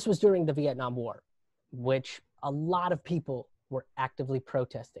 this was during the Vietnam War, which a lot of people were actively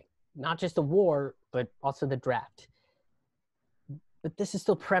protesting. Not just the war, but also the draft. But this is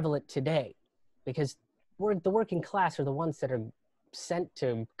still prevalent today because the working class are the ones that are sent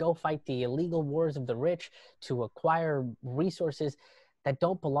to go fight the illegal wars of the rich to acquire resources that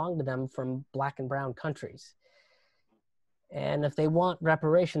don't belong to them from Black and brown countries. And if they want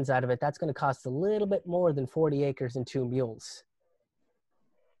reparations out of it, that's going to cost a little bit more than 40 acres and 2 mules.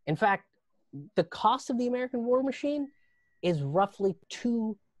 In fact, the cost of the American war machine is roughly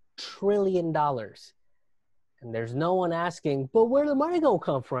 $2 trillion. And there's no one asking, but where the money going to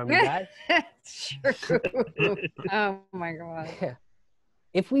come from, you guys? That's true. Oh, my God. Yeah.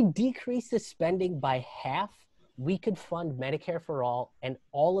 If we decrease the spending by half, we could fund Medicare for all and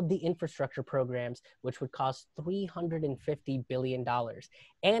all of the infrastructure programs, which would cost $350 billion,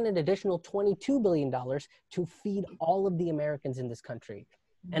 and an additional $22 billion to feed all of the Americans in this country.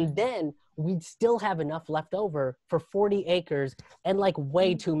 And then we'd still have enough left over for 40 acres and like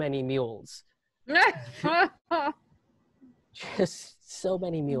way too many mules. Just so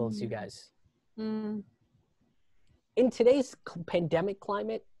many mules, you guys. In today's pandemic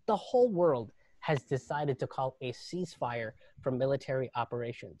climate, the whole world has decided to call a ceasefire for military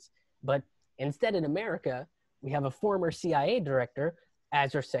operations. But instead in America, we have a former CIA director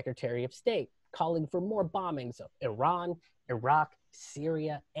as our Secretary of State, calling for more bombings of Iran, Iraq,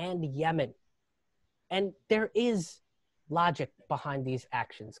 Syria, and Yemen. And there is logic behind these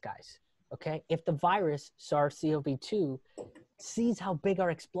actions, guys, okay? If the virus, SARS-CoV-2, sees how big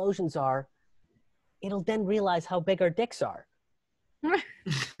our explosions are, it'll then realize how big our dicks are.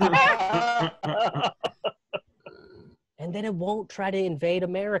 And then it won't try to invade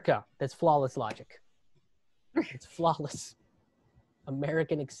America. That's flawless logic. It's flawless.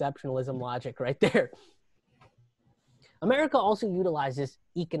 American exceptionalism logic right there. America also utilizes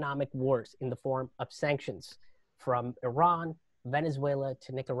economic wars in the form of sanctions. From Iran, Venezuela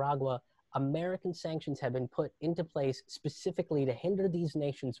to Nicaragua, American sanctions have been put into place specifically to hinder these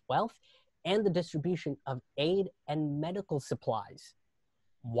nations' wealth and the distribution of aid and medical supplies.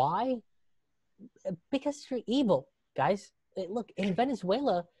 Why? Because you're evil, guys. Look, in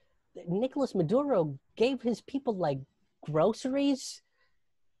Venezuela, Nicolas Maduro gave his people like groceries,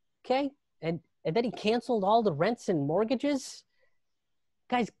 okay? And then he canceled all the rents and mortgages.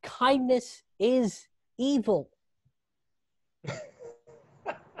 Guys, kindness is evil.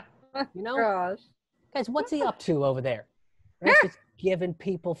 You know? Gosh. Guys, what's he up to over there? Right? Just giving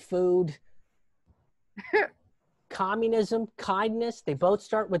people food. Communism, kindness, they both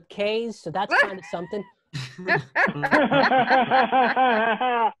start with K's, so that's kind of something.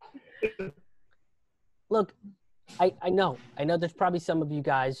 Look, I know there's probably some of you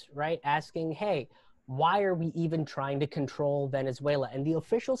guys, right, asking, hey, why are we even trying to control Venezuela? And the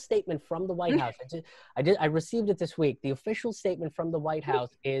official statement from the White House, I received it this week. The official statement from the White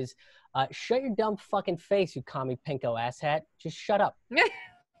House is, shut your dumb fucking face, you commie pinko asshat. Just shut up.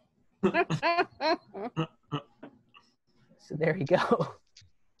 So there you go.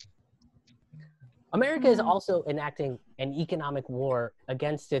 America is also enacting an economic war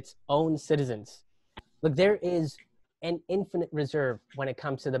against its own citizens. Look, there is an infinite reserve when it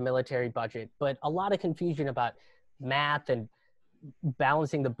comes to the military budget, but a lot of confusion about math and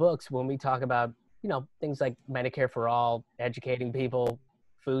balancing the books when we talk about, you know, things like Medicare for all, educating people,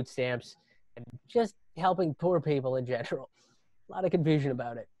 food stamps, and just helping poor people in general. A lot of confusion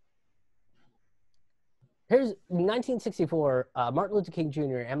about it. Here's 1964, Martin Luther King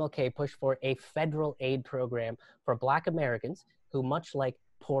Jr. and MLK pushed for a federal aid program for Black Americans who, much like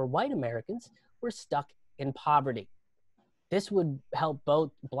poor white Americans, were stuck in poverty. This would help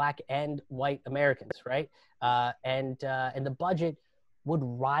both Black and white Americans, right? And the budget would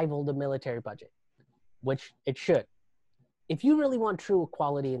rival the military budget, which it should. If you really want true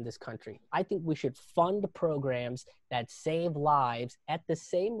equality in this country, I think we should fund programs that save lives at the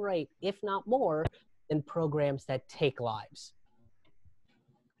same rate, if not more, than programs that take lives.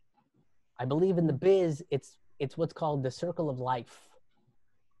 I believe in the biz, it's what's called the circle of life.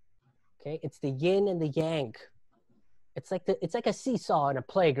 Okay, it's the yin and the yang. It's like a seesaw in a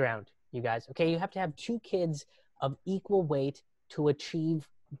playground, you guys. Okay, you have to have two kids of equal weight to achieve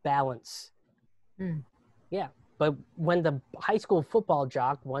balance. Yeah, but when the high school football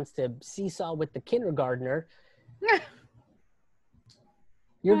jock wants to seesaw with the kindergartner,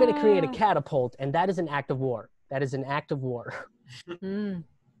 you're going to create a catapult, and that is an act of war. That is an act of war.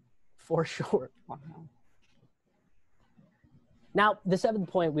 For sure. Wow. Now, the seventh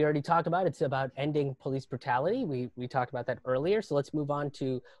point we already talked about, it's about ending police brutality. We talked about that earlier, so let's move on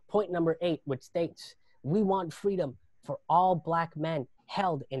to point number 8, which states, we want freedom for all Black men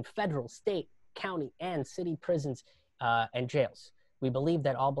held in federal, state, county, and city prisons and jails. We believe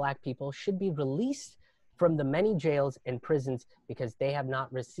that all Black people should be released from the many jails and prisons because they have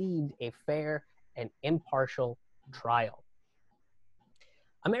not received a fair and impartial trial.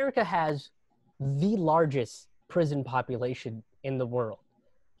 America has the largest prison population in the world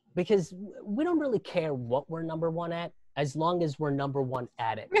because we don't really care what we're number one at as long as we're number one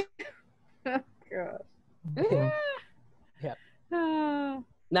at it. Yeah.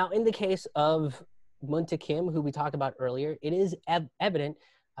 Now, in the case of Munta Kim, who we talked about earlier, it is evident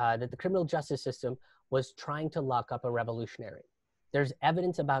that the criminal justice system was trying to lock up a revolutionary. there's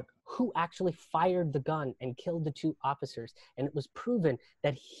evidence about who actually fired the gun and killed the 2 officers. And it was proven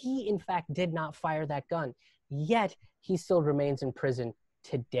that he, in fact, did not fire that gun. Yet, he still remains in prison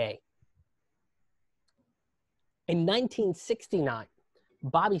today. In 1969,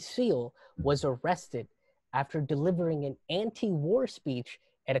 Bobby Seale was arrested after delivering an anti-war speech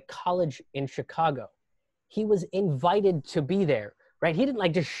at a college in Chicago. He was invited to be there, right? He didn't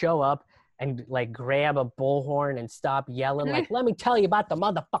like just show up and like grab a bullhorn and stop yelling like, let me tell you about the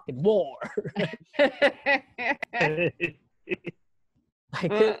motherfucking war. Like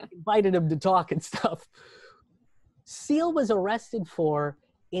they invited him to talk and stuff. Seale was arrested for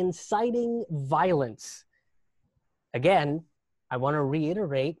inciting violence. Again, I want to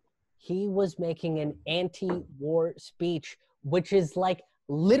reiterate, he was making an anti-war speech, which is like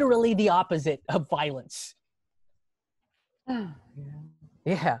literally the opposite of violence.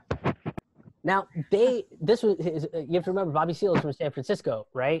 Yeah. Now, you have to remember, Bobby Seale is from San Francisco,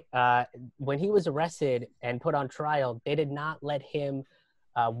 right? When he was arrested and put on trial, they did not let him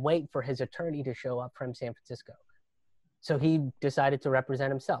wait for his attorney to show up from San Francisco. So he decided to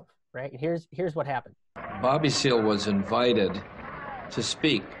represent himself, right? Here's what happened. Bobby Seale was invited to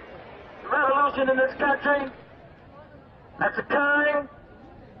speak. The revolution in this country that's occurring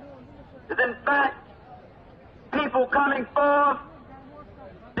is in fact people coming forth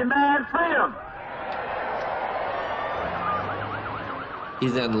demand freedom. He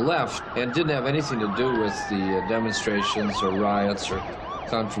then left and didn't have anything to do with the demonstrations or riots or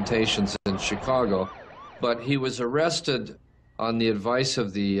confrontations in Chicago, but he was arrested on the advice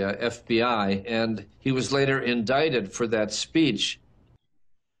of the FBI, and he was later indicted for that speech.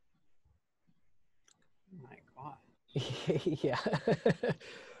 Oh my God. Yeah.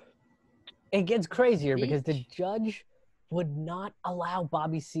 It gets crazier because the judge would not allow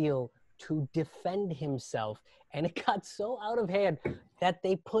Bobby Seale to defend himself, and it got so out of hand that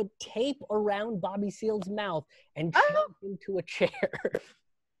they put tape around Bobby Seale's mouth and chained him to a chair. Oh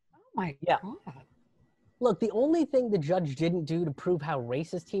my God. Look, the only thing the judge didn't do to prove how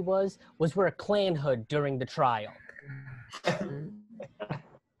racist he was wear a Klan hood during the trial.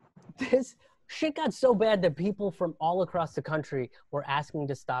 This shit got so bad that people from all across the country were asking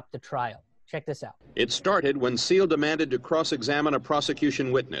to stop the trial. Check this out. It started when Seale demanded to cross-examine a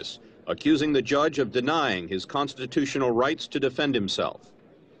prosecution witness, accusing the judge of denying his constitutional rights to defend himself.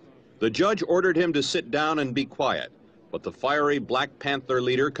 The judge ordered him to sit down and be quiet, but the fiery Black Panther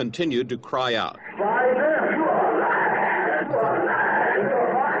leader continued to cry out.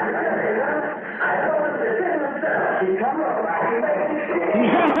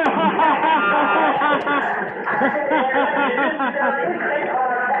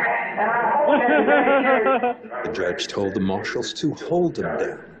 The judge told the marshals to hold him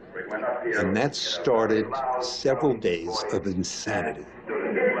down, and that started several days of insanity.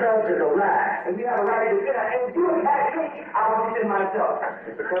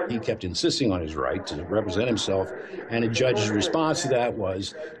 He kept insisting on his right to represent himself, and the judge's response to that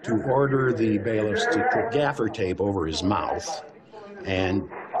was to order the bailiffs to put gaffer tape over his mouth and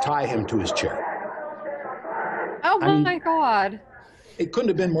tie him to his chair. Oh my God. It couldn't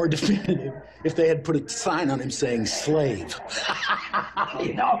have been more definitive if they had put a sign on him saying slave.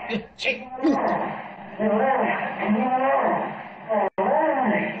 You know?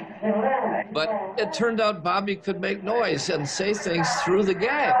 But it turned out Bobby could make noise and say things through the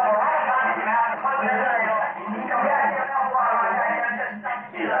gag.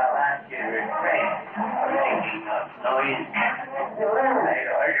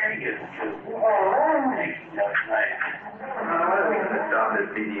 Stop this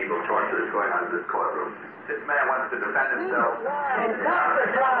medieval torture that's going on in this courtroom. This man wants to defend himself. Stop the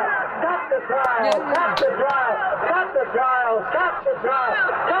trial! Stop the trial! Stop the trial! Stop the trial! Stop the trial!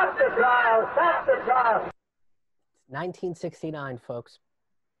 Stop the trial! Stop the trial! 1969, folks.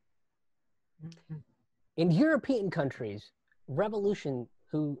 In European countries,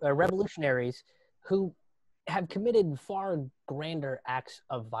 revolutionaries who have committed far grander acts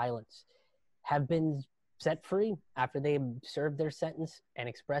of violence have been set free after they served their sentence and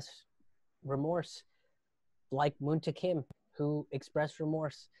expressed remorse, like Munta Kim, who expressed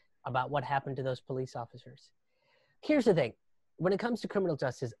remorse about what happened to those police officers. Here's the thing. When it comes to criminal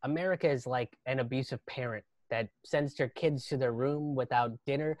justice, America is like an abusive parent that sends their kids to their room without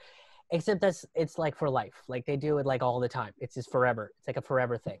dinner, except it's like for life. Like they do it like all the time. It's just forever. It's like a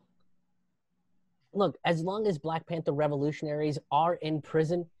forever thing. Look, as long as Black Panther revolutionaries are in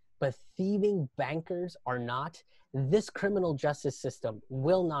prison, but thieving bankers are not, this criminal justice system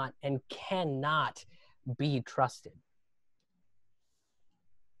will not and cannot be trusted.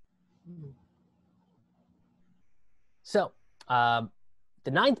 So,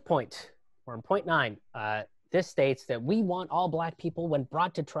 The ninth point, or in point 9, this states that we want all Black people, when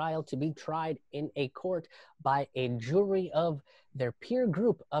brought to trial, to be tried in a court by a jury of their peer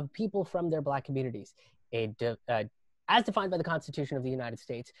group of people from their Black communities. As defined by the Constitution of the United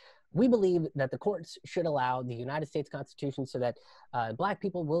States, we believe that the courts should allow the United States Constitution so that Black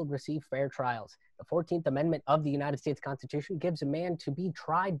people will receive fair trials. The 14th Amendment of the United States Constitution gives a man to be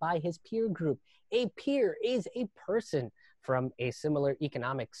tried by his peer group. A peer is a person from a similar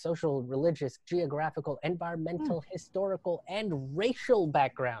economic, social, religious, geographical, environmental, historical, and racial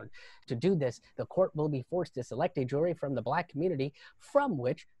background. To do this, the court will be forced to select a jury from the Black community from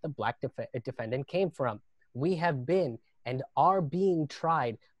which the Black defendant came from. We have been and are being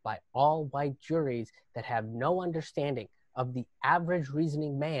tried by all white juries that have no understanding of the average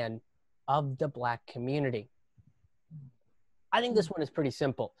reasoning man of the Black community. I think this one is pretty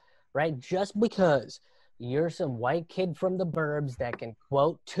simple, right? Just because you're some white kid from the burbs that can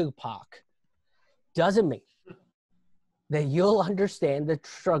quote Tupac doesn't mean that you'll understand the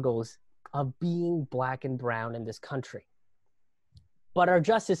struggles of being Black and brown in this country. But our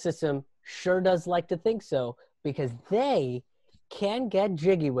justice system sure does like to think so, because they can get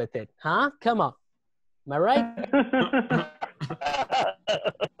jiggy with it. Huh? Come on. Am I right?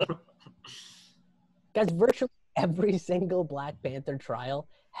 Guys, virtually every single Black Panther trial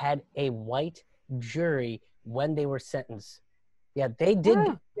had a white jury when they were sentenced. Yeah, they did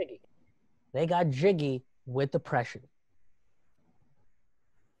get jiggy. They got jiggy with oppression.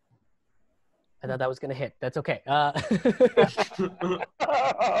 I thought that was going to hit. That's okay.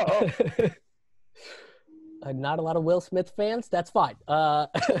 Not a lot of Will Smith fans. That's fine.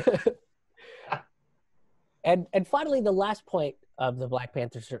 And finally, the last point of the Black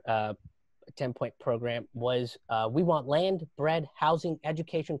Panther's 10-point program was we want land, bread, housing,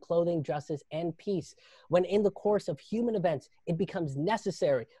 education, clothing, justice, and peace. When in the course of human events, it becomes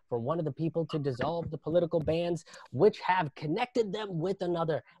necessary for one of the people to dissolve the political bands which have connected them with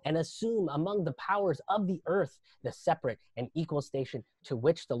another and assume among the powers of the earth the separate and equal station to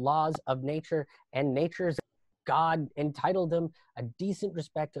which the laws of nature and nature's God entitled them. A decent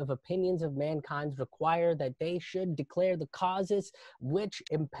respect of opinions of mankind require that they should declare the causes which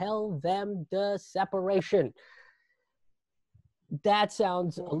impel them the separation. That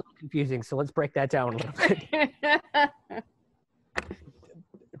sounds a little confusing, so let's break that down a little bit.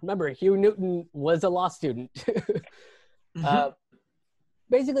 Remember, Hugh Newton was a law student.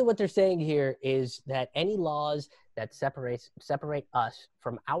 Basically, what they're saying here is that any laws that separate us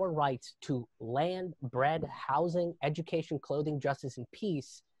from our rights to land, bread, housing, education, clothing, justice, and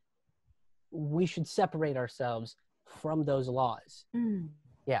peace, we should separate ourselves from those laws.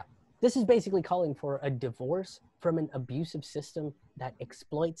 Yeah. This is basically calling for a divorce from an abusive system that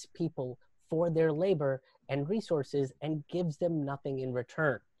exploits people for their labor and resources and gives them nothing in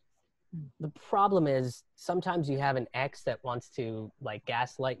return. The problem is sometimes you have an ex that wants to like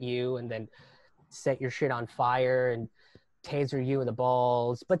gaslight you and then set your shit on fire and taser you in the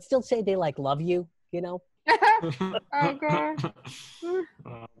balls, but still say they like love you, you know? Oh God.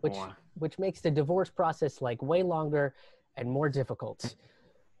 Which makes the divorce process like way longer and more difficult.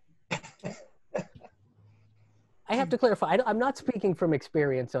 I have to clarify, I'm not speaking from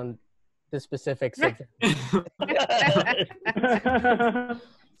experience on the specifics of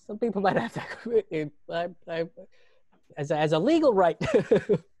some people might have to, as a legal right.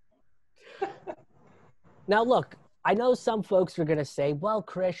 Now, look, I know some folks are going to say, well,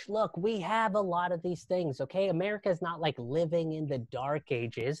 Krish, look, we have a lot of these things, okay? America's not like living in the dark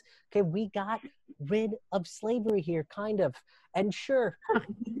ages, okay? We got rid of slavery here, kind of. And sure,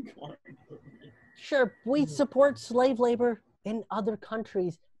 we support slave labor in other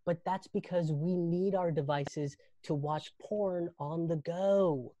countries, but that's because we need our devices to watch porn on the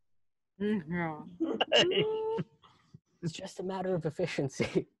go. It's just a matter of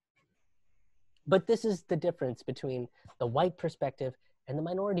efficiency. But this is the difference between the white perspective and the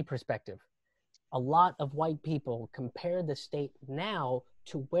minority perspective. A lot of white people compare the state now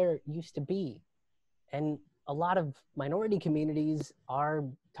to where it used to be. And a lot of minority communities are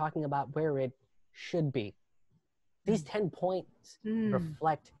talking about where it should be. These 10 points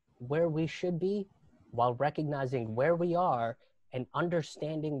reflect where we should be while recognizing where we are and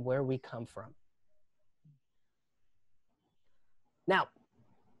understanding where we come from. Now,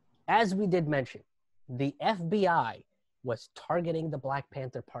 as we did mention, the FBI was targeting the Black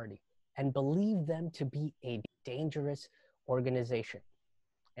Panther Party and believed them to be a dangerous organization.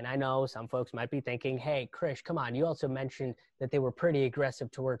 And I know some folks might be thinking, hey, Krish, come on, you also mentioned that they were pretty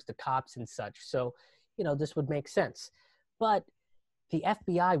aggressive towards the cops and such. So, you know, this would make sense. But the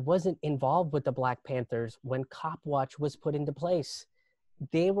FBI wasn't involved with the Black Panthers when Cop Watch was put into place.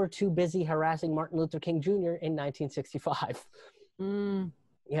 They were too busy harassing Martin Luther King Jr. in 1965.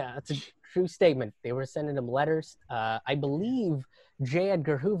 Yeah, that's a true statement. They were sending him letters. I believe J.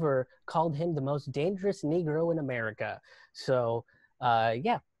 Edgar Hoover called him the most dangerous Negro in America. So,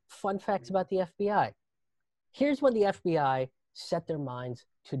 yeah, fun facts about the FBI. Here's when the FBI set their minds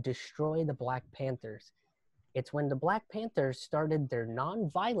to destroy the Black Panthers. It's when the Black Panthers started their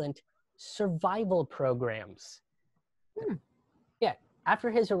nonviolent survival programs. Yeah, after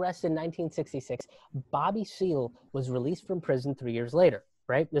his arrest in 1966, Bobby Seale was released from prison 3 years later,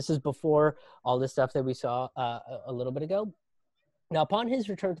 right? This is before all this stuff that we saw a little bit ago. Now, upon his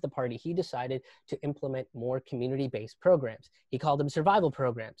return to the party, he decided to implement more community-based programs. He called them survival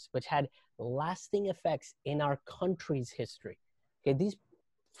programs, which had lasting effects in our country's history. Okay, these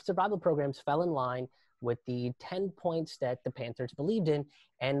survival programs fell in line with the 10 points that the Panthers believed in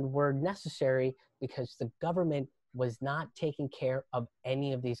and were necessary because the government was not taking care of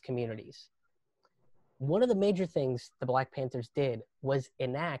any of these communities. One of the major things the Black Panthers did was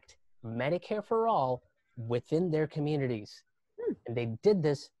enact Medicare for all within their communities. And they did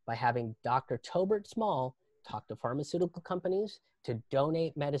this by having Dr. Tobert Small talk to pharmaceutical companies to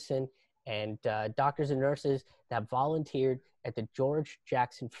donate medicine, and doctors and nurses that volunteered at the George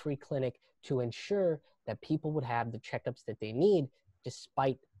Jackson Free Clinic to ensure that people would have the checkups that they need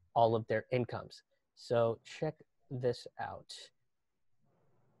despite all of their incomes. So check this out.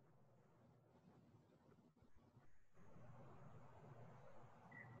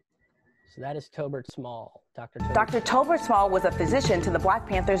 So that is Tobert Small, Dr. Tobert. Dr. Tobert Small was a physician to the Black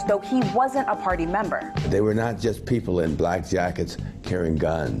Panthers, though he wasn't a party member. They were not just people in black jackets carrying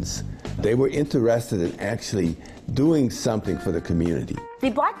guns. They were interested in actually doing something for the community. The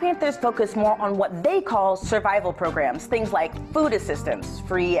Black Panthers focused more on what they call survival programs, things like food assistance,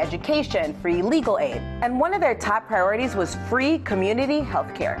 free education, free legal aid. And one of their top priorities was free community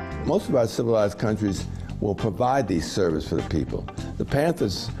health care. Most of our civilized countries will provide these services for the people. The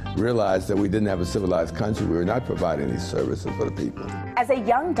Panthers realized that we didn't have a civilized country. We were not providing these services for the people. As a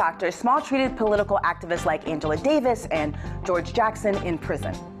young doctor, Small treated political activists like Angela Davis and George Jackson in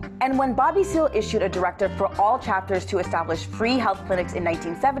prison. And when Bobby Seale issued a directive for all chapters to establish free health clinics in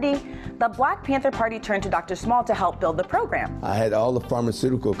 1970, the Black Panther Party turned to Dr. Small to help build the program. I had all the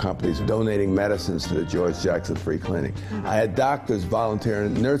pharmaceutical companies donating medicines to the George Jackson Free Clinic. I had doctors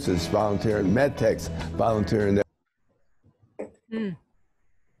volunteering, nurses volunteering, med techs volunteering.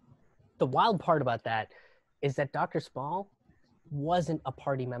 The wild part about that is that Dr. Small wasn't a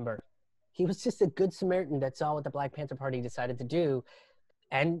party member. He was just a good Samaritan that saw what the Black Panther Party decided to do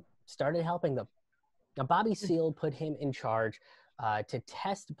and started helping them. Now, Bobby Seale put him in charge to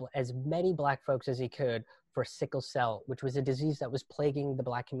test as many black folks as he could for sickle cell, which was a disease that was plaguing the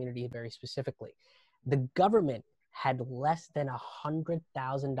black community very specifically. The government had less than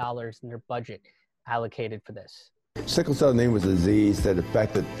 $100,000 in their budget allocated for this. Sickle cell anemia was a disease that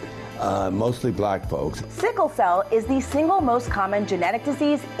affected mostly black folks. Sickle cell is the single most common genetic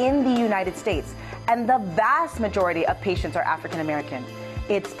disease in the United States, and the vast majority of patients are African American.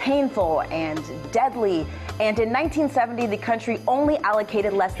 It's painful and deadly, and in 1970, the country only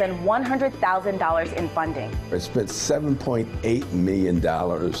allocated less than $100,000 in funding. It spent $7.8 million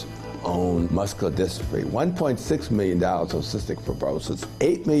on muscular dystrophy, $1.6 million on cystic fibrosis,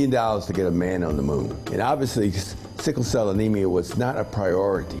 $8 million to get a man on the moon. And obviously, sickle cell anemia was not a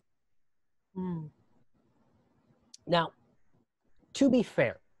priority. Now, to be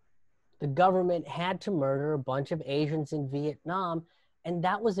fair, the government had to murder a bunch of Asians in Vietnam, and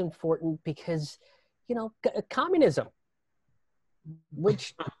that was important because, you know, communism,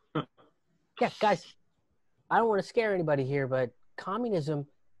 which, yeah, guys, I don't want to scare anybody here, but communism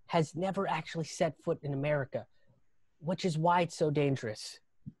has never actually set foot in America, which is why it's so dangerous.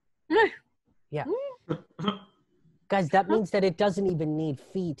 Yeah. Guys, that means that it doesn't even need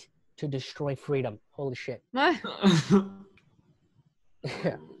feet to destroy freedom. Holy shit. Yeah.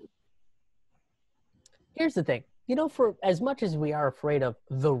 Here's the thing. You know, for as much as we are afraid of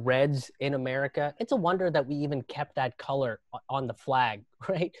the Reds in America, it's a wonder that we even kept that color on the flag,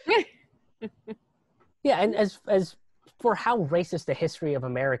 right? Yeah, and as for how racist the history of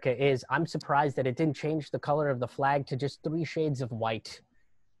America is, I'm surprised that it didn't change the color of the flag to just 3 shades of white.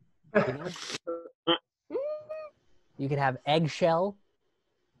 You know? You could have eggshell,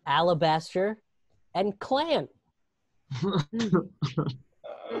 alabaster, and clan.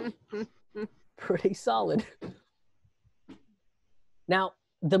 Pretty solid. Now,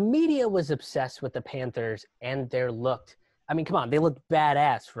 the media was obsessed with the Panthers and their look. I mean, come on, they look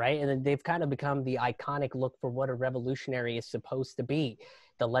badass, right? And then they've kind of become the iconic look for what a revolutionary is supposed to be.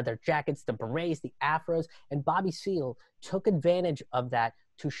 The leather jackets, the berets, the afros, and Bobby Seale took advantage of that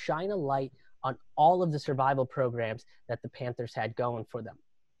to shine a light on all of the survival programs that the Panthers had going for them.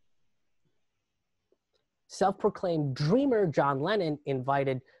 Self-proclaimed dreamer John Lennon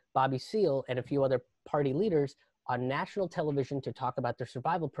invited Bobby Seale and a few other party leaders on national television to talk about their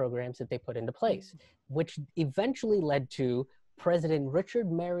survival programs that they put into place, which eventually led to President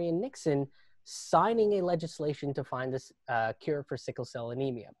Richard Marion Nixon signing a legislation to find this cure for sickle cell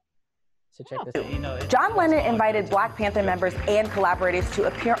anemia. So check this out. John Lennon invited Black Panther members and collaborators to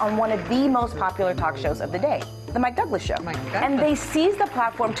appear on one of the most popular talk shows of the day, The Mike Douglas Show. And they seized the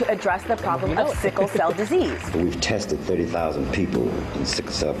platform to address the problem of sickle cell disease. We've tested 30,000 people in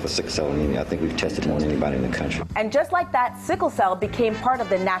sickle cell anemia. I think we've tested more than anybody in the country. And just like that, sickle cell became part of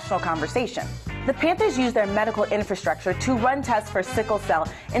the national conversation. The Panthers use their medical infrastructure to run tests for sickle cell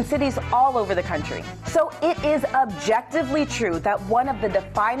in cities all over the country. So it is objectively true that one of the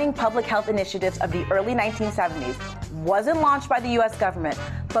defining public health initiatives of the early 1970s wasn't launched by the U.S. government,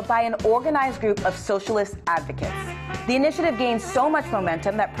 but by an organized group of socialist advocates. The initiative gained so much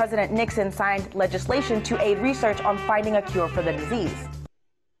momentum that President Nixon signed legislation to aid research on finding a cure for the disease.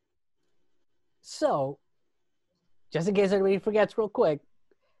 So, just in case anybody forgets real quick,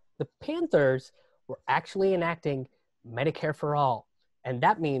 the Panthers were actually enacting Medicare for All. And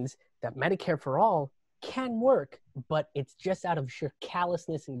that means that Medicare for All can work, but it's just out of sheer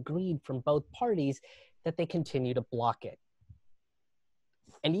callousness and greed from both parties that they continue to block it.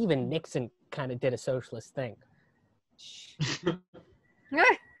 And even Nixon kind of did a socialist thing.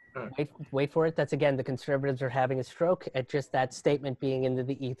 Wait for it. That's, again, the conservatives are having a stroke at just that statement being into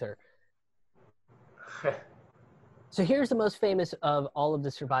the ether. So here's the most famous of all of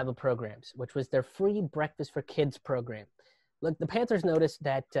the survival programs, which was their free breakfast for kids program. Look, the Panthers noticed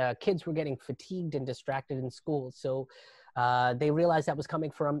that kids were getting fatigued and distracted in school, so they realized that was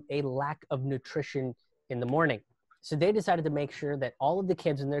coming from a lack of nutrition in the morning. So they decided to make sure that all of the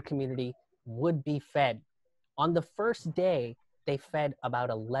kids in their community would be fed. On the first day, they fed about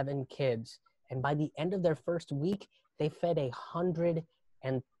 11 kids, and by the end of their first week, they fed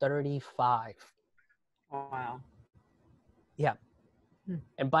 135. Wow. Yeah.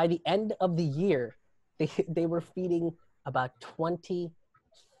 And by the end of the year, they were feeding about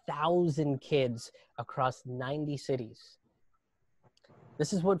 20,000 kids across 90 cities.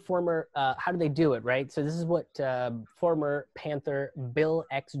 This is what former, how do they do it, right? So this is what former Panther Bill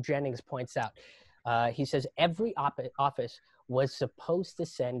X. Jennings points out. He says every office was supposed to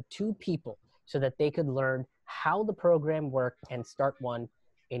send 2 people so that they could learn how the program worked and start one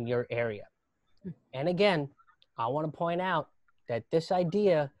in your area. And again, I want to point out that this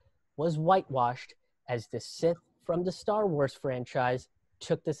idea was whitewashed as the Sith from the Star Wars franchise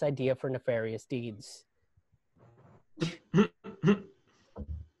took this idea for nefarious deeds.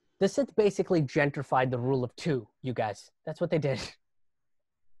 The Sith basically gentrified the rule of 2, you guys. That's what they did.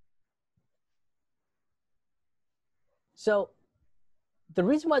 So the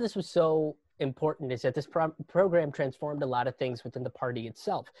reason why this was so important is that this program transformed a lot of things within the party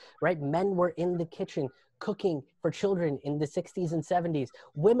itself, right? Men were in the kitchen cooking for children in the 60s and 70s.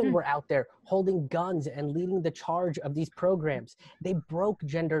 Women were out there holding guns and leading the charge of these programs. They broke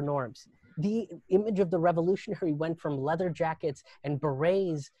gender norms. The image of the revolutionary went from leather jackets and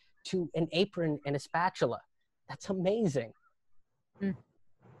berets to an apron and a spatula. That's amazing.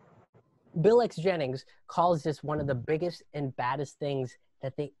 Bill X. Jennings calls this one of the biggest and baddest things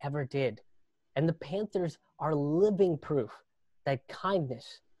that they ever did. And the Panthers are living proof that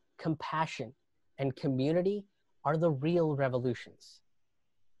kindness, compassion, and community are the real revolutions.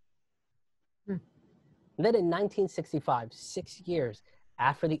 And then in 1965, 6 years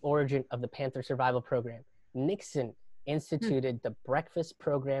after the origin of the Panther Survival Program, Nixon instituted the breakfast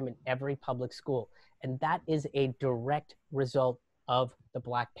program in every public school. And that is a direct result of the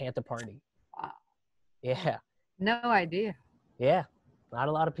Black Panther Party. Wow. Yeah. No idea. Yeah. Not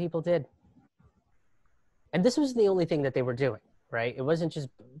a lot of people did. And this was the only thing that they were doing, right? It wasn't just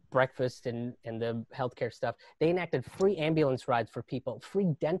breakfast and the healthcare stuff. They enacted free ambulance rides for people, free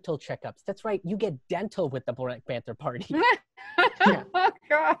dental checkups. That's right. You get dental with the Black Panther Party. Yeah. Oh,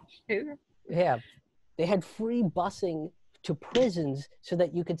 gosh. Yeah. They had free busing to prisons so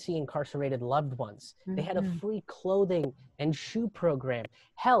that you could see incarcerated loved ones. They had a free clothing and shoe program.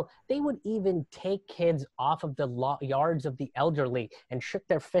 Hell, they would even take kids off of the yards of the elderly and shook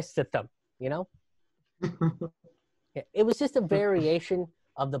their fists at them, you know? It was just a variation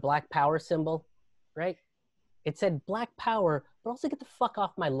of the Black Power symbol, right? It said Black Power, but also get the fuck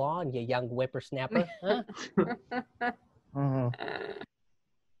off my lawn, you young whippersnapper. Huh? And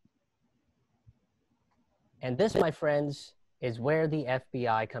this, my friends, is where the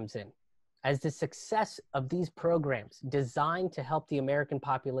FBI comes in. As the success of these programs designed to help the American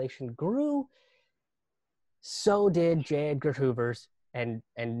population grew, so did J. Edgar Hoover's and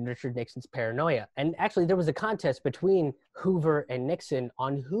Richard Nixon's paranoia. And actually, there was a contest between Hoover and Nixon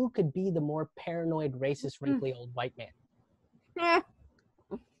on who could be the more paranoid, racist, wrinkly old white man.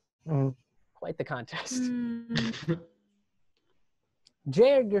 Quite the contest.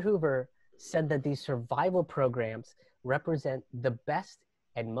 J. Edgar Hoover said that these survival programs represent the best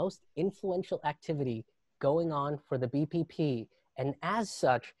and most influential activity going on for the BPP, and as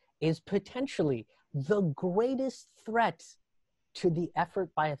such is potentially the greatest threat to the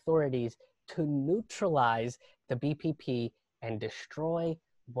effort by authorities to neutralize the BPP and destroy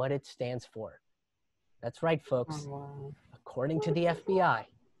what it stands for. That's right, folks. According to the FBI,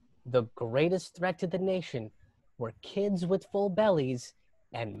 the greatest threat to the nation were kids with full bellies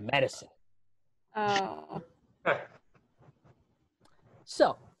and medicine.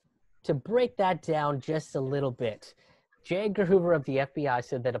 So, to break that down just a little bit, J. Edgar Hoover of the FBI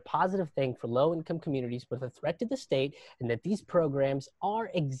said that a positive thing for low-income communities was a threat to the state, and that these programs are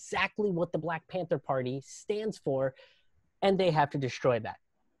exactly what the Black Panther Party stands for, and they have to destroy that.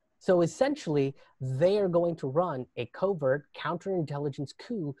 So essentially, they are going to run a covert counterintelligence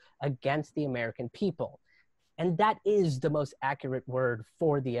coup against the American people. And that is the most accurate word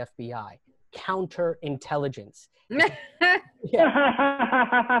for the FBI, counterintelligence.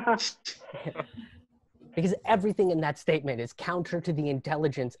 Because everything in that statement is counter to the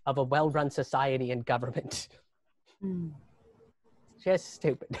intelligence of a well-run society and government. Just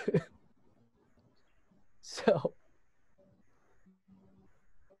stupid. So,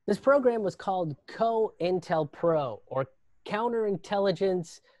 this program was called COINTEL Pro, or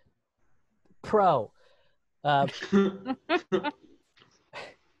Counterintelligence Pro. You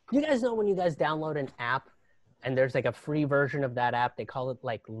guys know when you guys download an app and there's like a free version of that app, they call it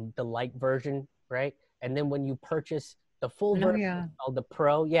like the light version, right? And then when you purchase the full version called the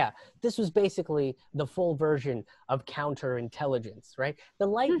Pro, this was basically the full version of counterintelligence, right? The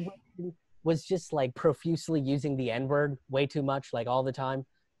light version was just like profusely using the N-word way too much, like all the time,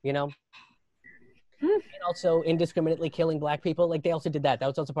 you know? And also indiscriminately killing black people. Like they also did that. That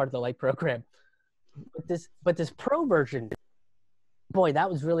was also part of the light program. But this Pro version, boy, that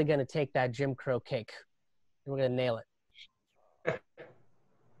was really going to take that Jim Crow cake. We're going to nail it.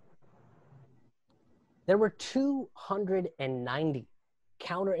 There were 290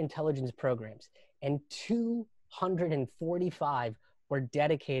 counterintelligence programs, and 245 were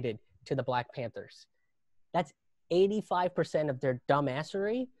dedicated to the Black Panthers. That's 85% of their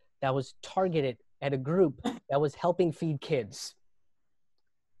dumbassery that was targeted at a group that was helping feed kids.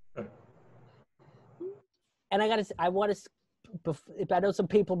 And I know some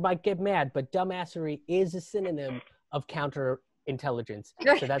people might get mad, but dumbassery is a synonym of counterintelligence.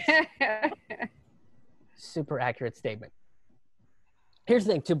 So that's super accurate statement. Here's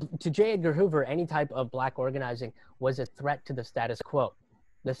the thing, to J. Edgar Hoover, any type of black organizing was a threat to the status quo.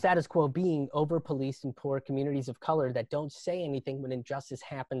 The status quo being over-policed and poor communities of color that don't say anything when injustice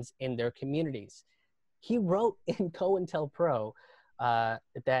happens in their communities. He wrote in COINTELPRO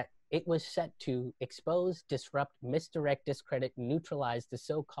that it was set to expose, disrupt, misdirect, discredit, neutralize the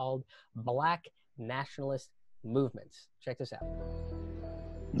so-called black nationalist movements. Check this out.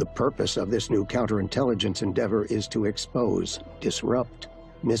 The purpose of this new counterintelligence endeavor is to expose, disrupt,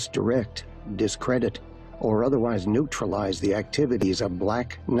 misdirect, discredit, or otherwise neutralize the activities of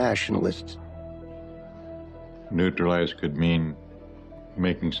black nationalists. Neutralize could mean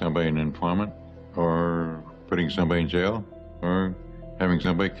making somebody an informant, or putting somebody in jail, or having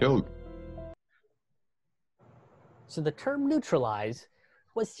somebody killed. So the term neutralize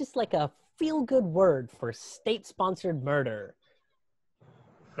was just like a feel-good word for state-sponsored murder.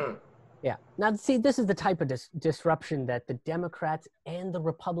 Yeah. Now, see, this is the type of disruption that the Democrats and the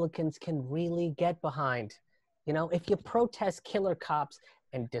Republicans can really get behind. You know, if you protest killer cops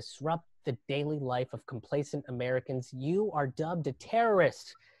and disrupt the daily life of complacent Americans, you are dubbed a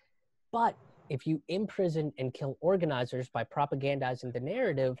terrorist. But if you imprison and kill organizers by propagandizing the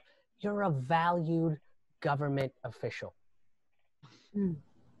narrative, you're a valued government official.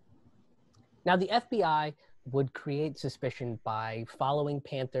 Now, the FBI would create suspicion by following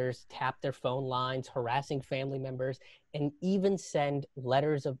Panthers, tap their phone lines, harassing family members, and even send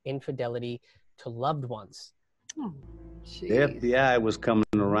letters of infidelity to loved ones. The FBI was coming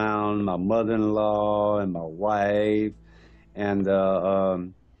around, my mother-in-law and my wife, and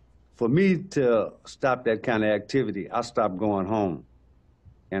for me to stop that kind of activity, I stopped going home.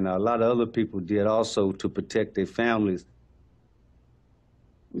 And a lot of other people did also to protect their families.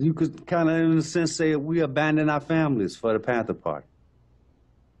 You could kind of, in a sense, say we abandoned our families for the Panther Party.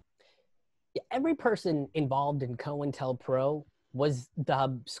 Yeah, every person involved in COINTELPRO was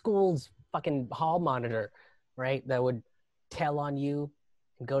the school's fucking hall monitor, right? That would tell on you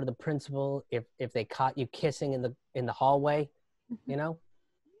and go to the principal if they caught you kissing in the hallway, you know?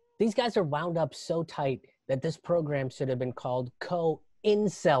 These guys are wound up so tight that this program should have been called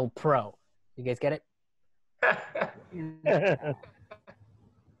Co-Incel Pro. You guys get it?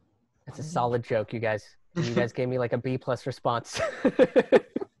 That's a solid joke, you guys. And you guys gave me like a B+ response.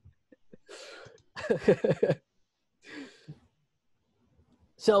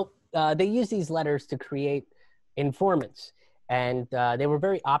 So they use these letters to create informants. And they were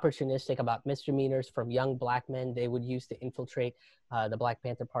very opportunistic about misdemeanors from young black men they would use to infiltrate the Black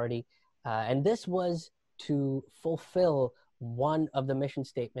Panther Party. And this was to fulfill one of the mission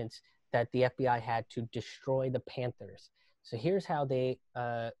statements that the FBI had to destroy the Panthers. So here's how they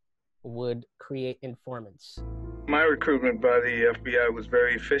would create informants. My recruitment by the FBI was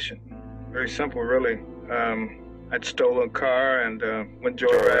very efficient, very simple, really. I'd stolen a car and went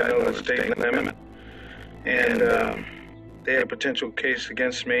joyriding over the state limit. And they had a potential case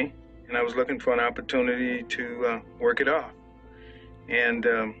against me, and I was looking for an opportunity to work it off. And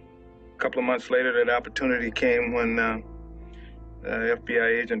a couple of months later, that opportunity came when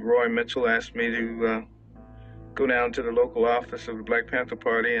FBI agent Roy Mitchell asked me to go down to the local office of the Black Panther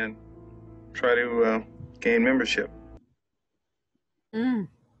Party and try to gain membership.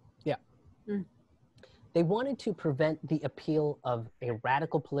 Yeah. They wanted to prevent the appeal of a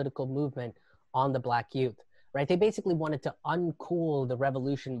radical political movement on the black youth, right? They basically wanted to uncool the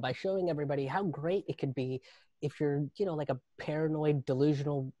revolution by showing everybody how great it could be if you're, you know, like a paranoid,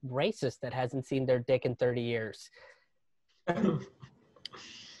 delusional racist that hasn't seen their dick in 30 years.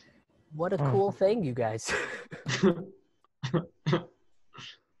 What a cool thing, you guys.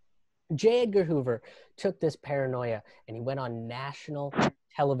 J. Edgar Hoover took this paranoia and he went on national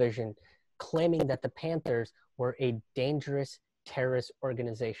television claiming that the Panthers were a dangerous terrorist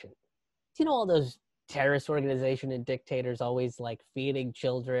organization. You know, all those terrorist organizations and dictators always like feeding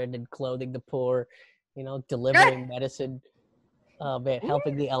children and clothing the poor, you know, delivering medicine,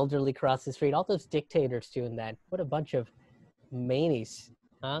 helping the elderly cross the street. All those dictators doing that. What a bunch of manies,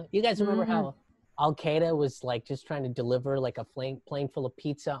 huh? You guys remember how Al-Qaeda was like just trying to deliver like a plane full of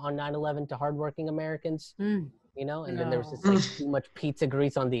pizza on 9/11 to hardworking Americans? You know, and then there was just like too much pizza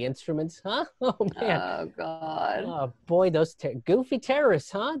grease on the instruments, huh? Oh man! Oh God! Oh boy, those goofy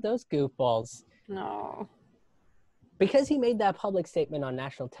terrorists, huh? Those goofballs. No. Because he made that public statement on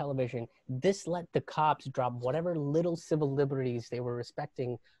national television, this let the cops drop whatever little civil liberties they were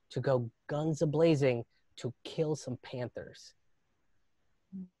respecting to go guns a-blazing to kill some Panthers.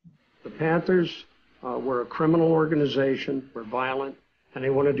 The Panthers were a criminal organization, were violent, and they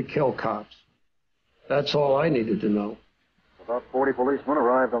wanted to kill cops. That's all I needed to know. About 40 policemen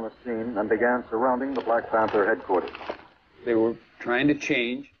arrived on the scene and began surrounding the Black Panther headquarters. They were trying to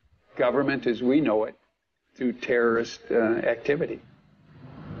change government as we know it through terrorist activity.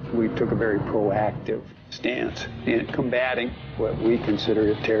 We took a very proactive stance in combating what we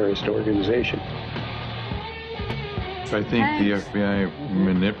consider a terrorist organization. I think the FBI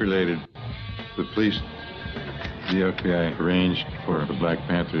manipulated the police. The FBI arranged for the Black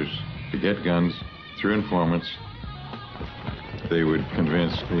Panthers to get guns through informants. They would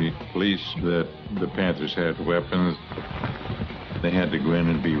convince the police that the Panthers had weapons. They had to go in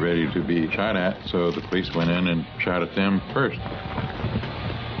and be ready to be shot at, so the police went in and shot at them first.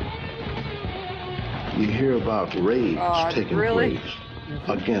 You hear about raids taking really? place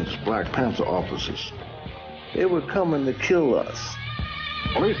against Black Panther officers. They were coming to kill us.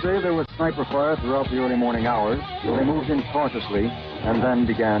 Police say there was sniper fire throughout the early morning hours, so they moved in cautiously and then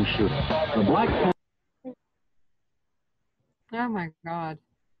began shooting. The Black Panther... Oh my God.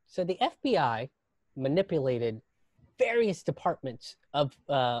 So the FBI manipulated various departments of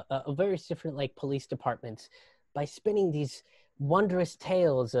various different like police departments by spinning these wondrous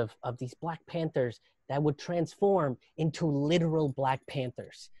tales of these Black Panthers that would transform into literal Black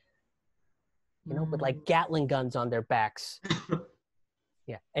Panthers. You know, with like Gatling guns on their backs.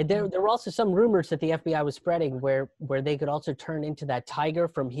 Yeah, and there were also some rumors that the FBI was spreading where they could also turn into that tiger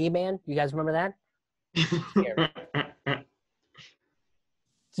from He-Man. You guys remember that?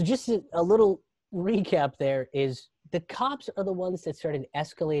 So just a little recap there is the cops are the ones that started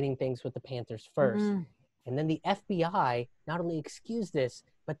escalating things with the Panthers first. And then the FBI not only excused this,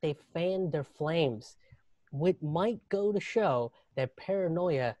 but they fanned their flames, which might go to show that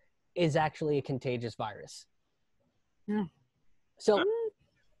paranoia is actually a contagious virus. So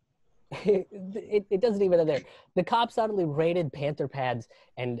it doesn't even end there. The cops not only raided Panther pads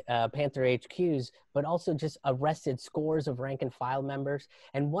and Panther HQs, but also just arrested scores of rank and file members.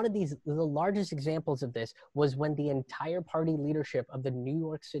 And one of the largest examples of this was when the entire party leadership of the New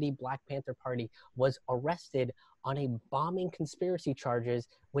York City Black Panther Party was arrested on a bombing conspiracy charges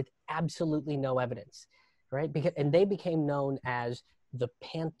with absolutely no evidence, right? And they became known as the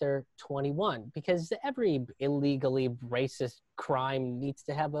Panther 21, because every illegally racist crime needs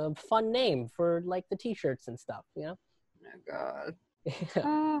to have a fun name for like the t-shirts and stuff, you know? Oh,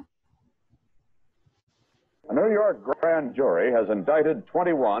 God. A New York grand jury has indicted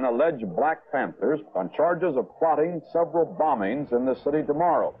 21 alleged Black Panthers on charges of plotting several bombings in the city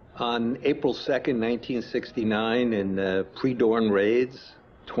tomorrow. On April 2nd, 1969, in pre-dawn raids,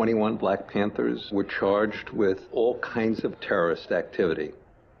 21 Black Panthers were charged with all kinds of terrorist activity.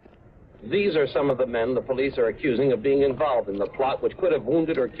 These are some of the men the police are accusing of being involved in the plot which could have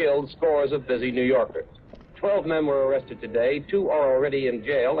wounded or killed scores of busy New Yorkers. 12 men were arrested today, 2 are already in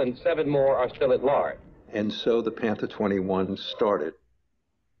jail, and 7 more are still at large. And so the Panther 21 started.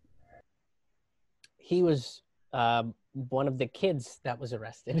 He was one of the kids that was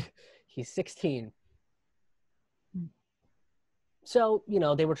arrested. He's 16. So, you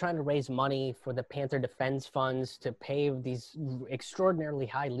know, they were trying to raise money for the Panther Defense Funds to pay these extraordinarily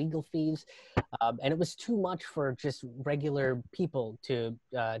high legal fees. And it was too much for just regular people to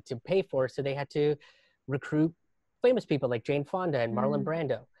pay for. So they had to recruit famous people like Jane Fonda and Marlon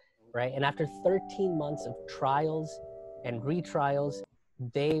Brando, right? And after 13 months of trials and retrials,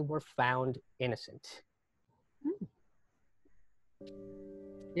 they were found innocent.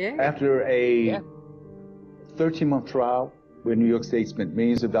 Yeah. After a 13-month trial, where New York State spent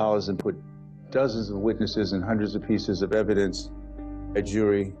millions of dollars and put dozens of witnesses and hundreds of pieces of evidence, a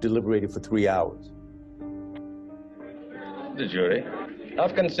jury deliberated for 3 hours. The jury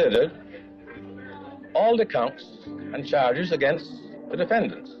have considered all the counts and charges against the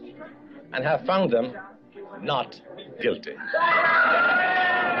defendants and have found them not guilty.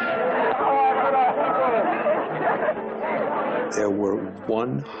 There were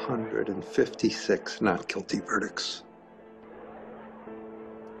 156 not guilty verdicts.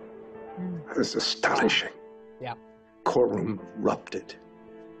 It was astonishing. Yeah. Courtroom erupted.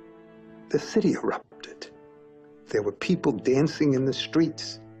 The city erupted. There were people dancing in the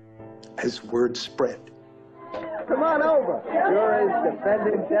streets as word spread. Come on over. Jurors,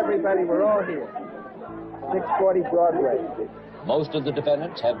 defendants, everybody, we're all here. 640 Broadway. Most of the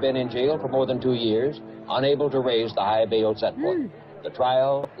defendants have been in jail for more than 2 years, unable to raise the high bail set for them. The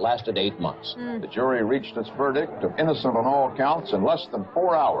trial lasted 8 months. The jury reached its verdict of innocent on all counts in less than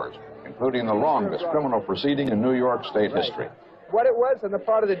 4 hours, including the longest criminal proceeding in New York State history. What it was on the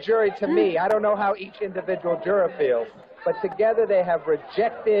part of the jury, to me, I don't know how each individual juror feels, but together they have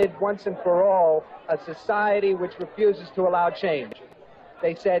rejected once and for all a society which refuses to allow change.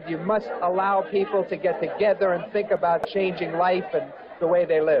 They said you must allow people to get together and think about changing life and the way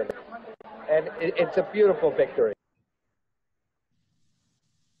they live. And it's a beautiful victory.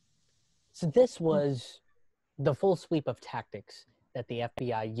 So this was the full sweep of tactics that the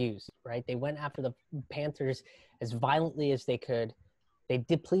FBI used, right? They went after the Panthers as violently as they could. They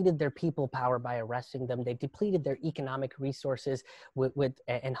depleted their people power by arresting them. They depleted their economic resources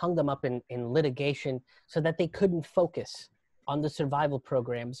and hung them up in litigation so that they couldn't focus on the survival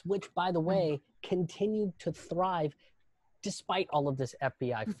programs, which, by the way, continued to thrive despite all of this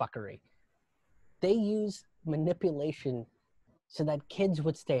FBI fuckery. They used manipulation so that kids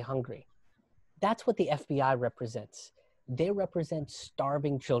would stay hungry. That's what the FBI represents. They represent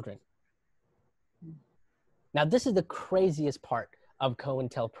starving children. Now, this is the craziest part of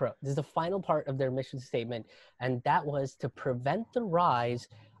COINTELPRO. This is the final part of their mission statement, and that was to prevent the rise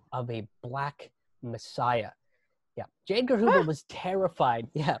of a Black Messiah. Yeah, J. Edgar Hoover was terrified,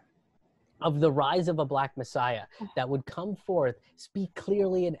 of the rise of a Black Messiah that would come forth, speak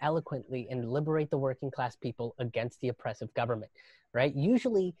clearly and eloquently, and liberate the working class people against the oppressive government, right?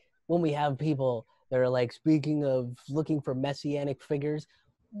 Usually when we have people that are like, speaking of looking for messianic figures,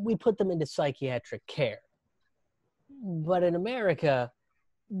 we put them into psychiatric care. But in America,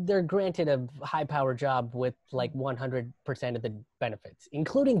 they're granted a high-power job with like 100% of the benefits,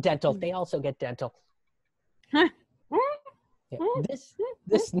 including dental. They also get dental.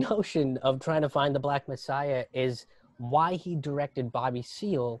 This notion of trying to find the Black Messiah is why he directed Bobby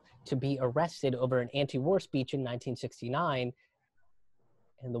Seale to be arrested over an anti-war speech in 1969.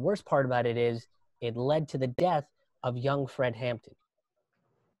 And the worst part about it is it led to the death of young Fred Hampton.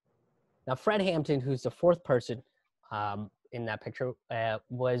 Now, Fred Hampton, who's the fourth person in that picture,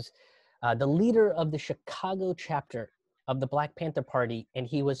 was the leader of the Chicago chapter of the Black Panther Party, and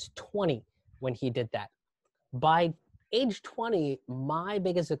he was 20 when he did that. By age 20, my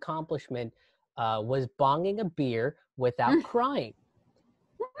biggest accomplishment was bonging a beer without crying.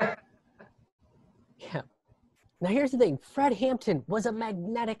 Yeah. Now here's the thing. Fred Hampton was a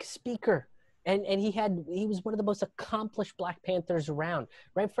magnetic speaker. And he was one of the most accomplished Black Panthers around,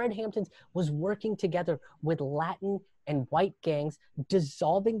 right? Fred Hampton was working together with Latin and white gangs,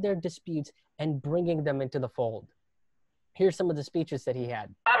 dissolving their disputes and bringing them into the fold. Here's some of the speeches that he had.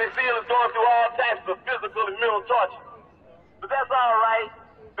 I be feeling going through all types of physical and mental torture. But that's all right,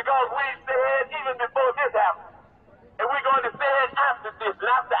 because we said even before this happened, and we're going to say it after this, and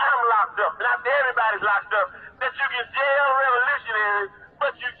after I'm locked up, and after everybody's locked up, that you can jail revolutionaries,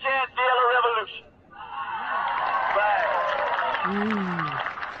 but you can't jail a revolution. Right.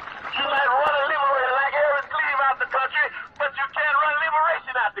 You might run a liberator like Aaron Cleave out the country, but you can't run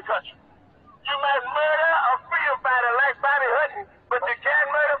liberation out the country. You might murder a freedom fighter like Bobby Hutton, but you can't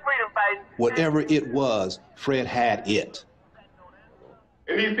murder freedom fighting. Whatever it was, Fred had it.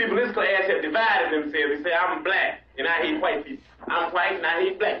 And these people in this class have divided themselves. They say, I'm black, and I hate white people. I'm white, and I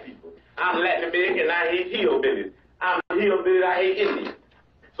hate black people. I'm Latin American, and I hate hillbillies. I'm hillbilly, I hate Indians.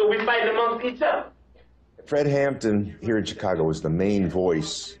 So we fighting amongst each other. Fred Hampton here in Chicago was the main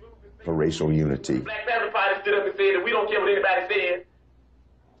voice for racial unity. Black Panther Party stood up and said that we don't care what anybody says.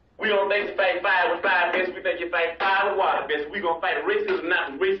 We don't think you fight fire with fire best. We think you fight fire with water best. We're going to fight racism,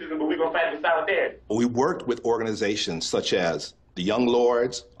 not with racism, but we're going to fight with solidarity. We worked with organizations such as the Young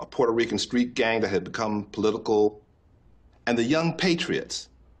Lords, a Puerto Rican street gang that had become political, and the Young Patriots,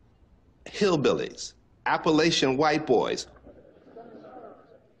 hillbillies, Appalachian white boys.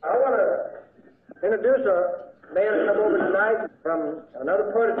 I want to introduce a man come over tonight from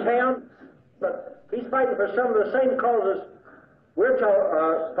another part of town, but he's fighting for some of the same causes we're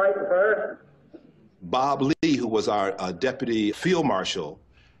fighting for. Bob Lee, who was our deputy field marshal,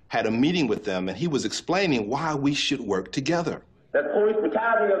 had a meeting with them, and he was explaining why we should work together. That police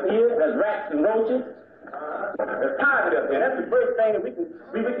brutality up here, there's rats and roaches. There's poverty up there. That's the first thing that we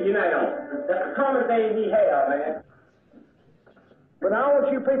can unite on. That's the common thing we have, man. But I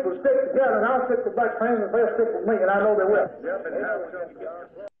want you people to stick together, and I'll stick with Black Panther, and they'll stick with me, and I know they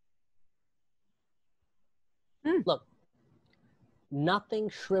will. Look, nothing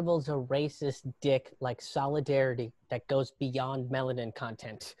shrivels a racist dick like solidarity that goes beyond melanin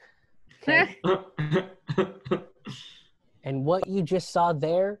content. Okay? And what you just saw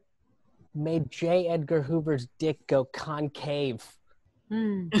there made J. Edgar Hoover's dick go concave.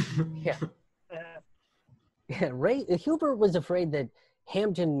 Yeah. Hoover was afraid that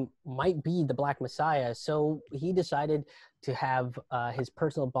Hampton might be the Black Messiah, so he decided to have his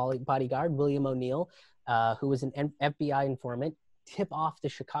personal bodyguard, William O'Neill, who was an FBI informant, tip off the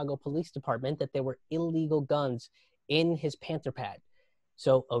Chicago Police Department that there were illegal guns in his Panther pad.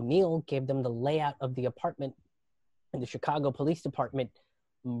 So O'Neill gave them the layout of the apartment, and the Chicago Police Department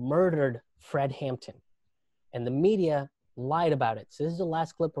murdered Fred Hampton. And the media lied about it. So this is the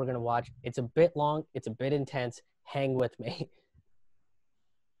last clip we're going to watch. It's a bit long. It's a bit intense. Hang with me.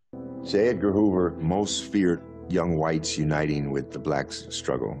 J. Edgar Hoover most feared young whites uniting with the black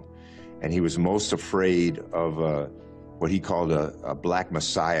struggle. And he was most afraid of what he called a Black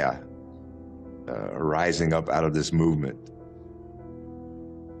Messiah rising up out of this movement.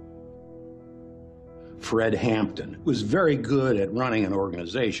 Fred Hampton was very good at running an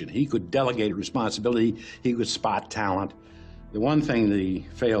organization. He could delegate responsibility. He could spot talent. The one thing that he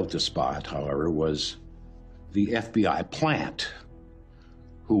failed to spot, however, was the FBI plant,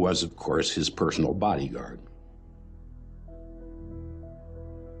 who was, of course, his personal bodyguard.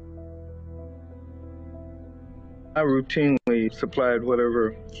 I routinely supplied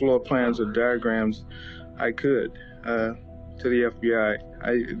whatever floor plans or diagrams I could to the FBI.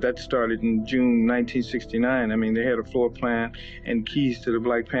 That started in June 1969. I mean, they had a floor plan and keys to the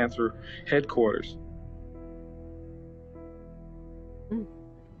Black Panther headquarters.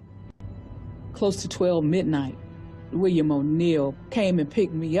 Close to 12 midnight, William O'Neill came and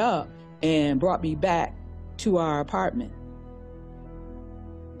picked me up and brought me back to our apartment.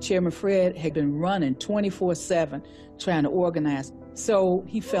 Chairman Fred had been running 24/7 trying to organize, so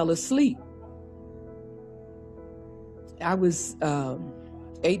he fell asleep. I was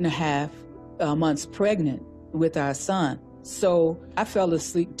 8.5 months pregnant with our son, so I fell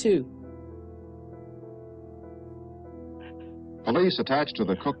asleep too. Police attached to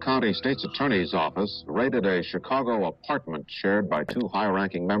the Cook County State's Attorney's Office raided a Chicago apartment shared by two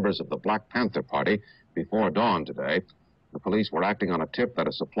high-ranking members of the Black Panther Party before dawn today. The police were acting on a tip that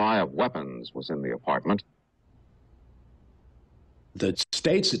a supply of weapons was in the apartment. The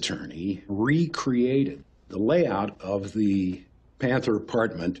state's attorney recreated the layout of the Panther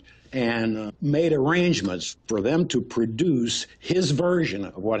apartment and made arrangements for them to produce his version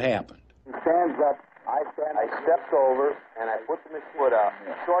of what happened. Stands up. I stepped over and I put the foot out.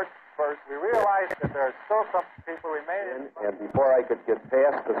 Short first, we realized that there are still some people remaining. And before I could get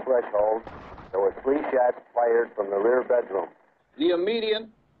past the threshold, there were 3 shots fired from the rear bedroom. The immediate,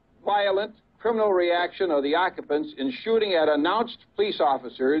 violent, criminal reaction of the occupants in shooting at announced police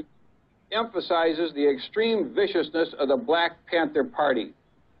officers emphasizes the extreme viciousness of the Black Panther Party.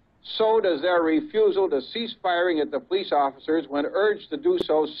 So does their refusal to cease firing at the police officers when urged to do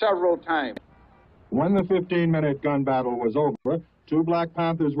so several times. When the 15-minute gun battle was over, 2 Black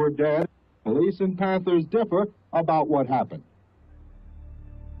Panthers were dead. Police and Panthers differ about what happened.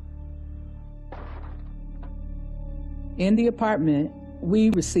 In the apartment, we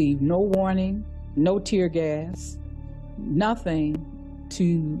received no warning, no tear gas, nothing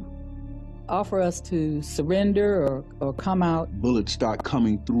to offer us to surrender or come out. Bullets start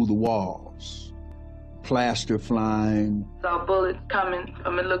coming through the walls, plaster flying. Saw bullets coming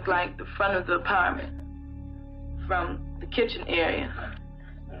from, it looked like the front of the apartment, from the kitchen area.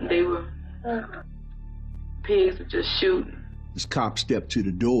 Pigs were just shooting. This cop stepped to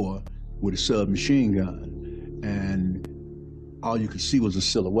the door with a submachine gun, and all you could see was a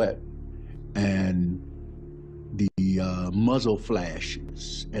silhouette. And the muzzle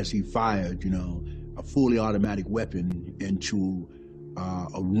flashes as he fired, a fully automatic weapon into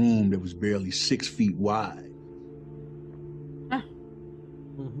a room that was barely 6 feet wide.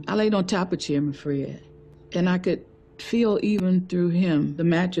 I laid on top of Chairman Fred, and I could feel even through him the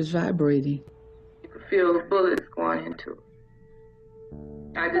mattress vibrating. You could feel the bullets going into it.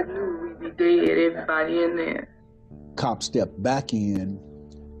 I just knew we'd be dead, everybody in there. Cop stepped back in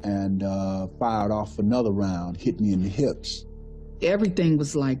and fired off another round, hit me in the hips. Everything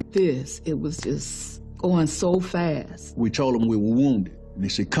was like this. It was just going so fast. We told them we were wounded, and they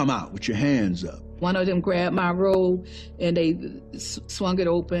said, "Come out with your hands up." One of them grabbed my robe, and they swung it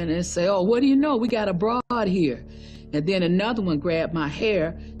open and said, "Oh, what do you know? We got a broad here." And then another one grabbed my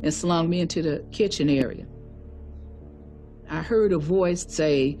hair and slung me into the kitchen area. I heard a voice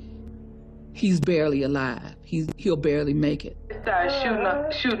say, "He's barely alive. He'll barely make it." They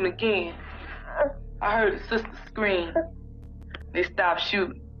started shooting again. I heard the sister scream. They stopped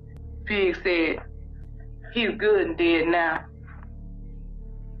shooting. Pig said, "He's good and dead now."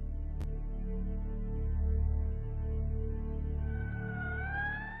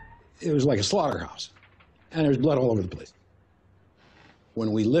 It was like a slaughterhouse, and there's blood all over the place.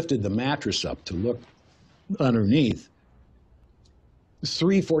 When we lifted the mattress up to look underneath,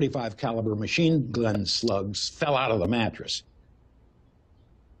 3 .45 caliber machine gun slugs fell out of the mattress.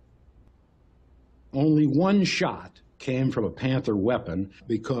 Only 1 shot came from a Panther weapon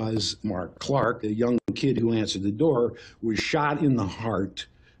because Mark Clark, the young kid who answered the door, was shot in the heart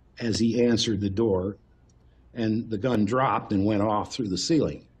as he answered the door, and the gun dropped and went off through the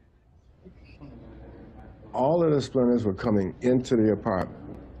ceiling. All of the splinters were coming into the apartment.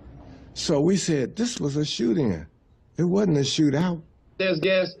 So we said, this was a shoot-in. It wasn't a shootout. There's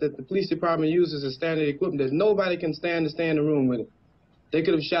gas that the police department uses as standard equipment that nobody can stand to stay in the room with it. They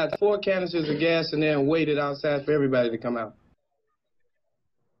could have shot 4 canisters of gas in there and waited outside for everybody to come out.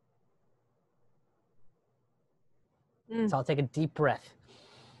 So I'll take a deep breath.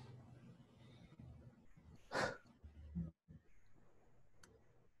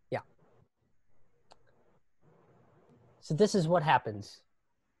 Yeah. So this is what happens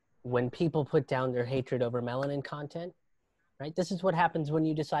when people put down their hatred over melanin content. Right? This is what happens when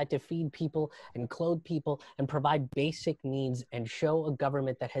you decide to feed people and clothe people and provide basic needs and show a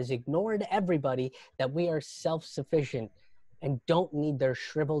government that has ignored everybody that we are self-sufficient and don't need their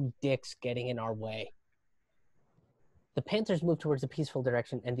shriveled dicks getting in our way. The Panthers moved towards a peaceful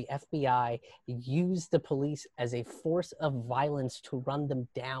direction, and the FBI used the police as a force of violence to run them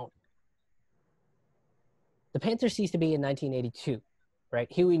down. The Panthers ceased to be in 1982,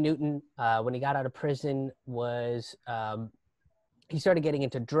 right? Huey Newton, when he got out of prison, was... he started getting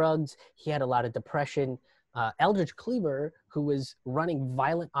into drugs. He had a lot of depression. Eldridge Cleaver, who was running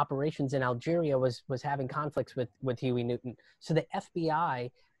violent operations in Algeria, was having conflicts with Huey Newton. So the FBI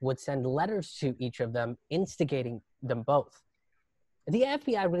would send letters to each of them, instigating them both. The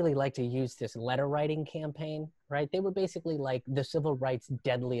FBI really liked to use this letter writing campaign, right? They were basically like the civil rights'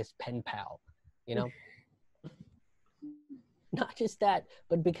 deadliest pen pal, you know? Not just that,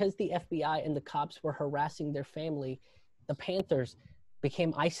 but because the FBI and the cops were harassing their family, the Panthers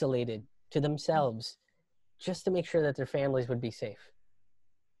became isolated to themselves just to make sure that their families would be safe.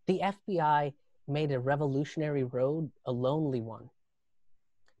 The FBI made a revolutionary road a lonely one.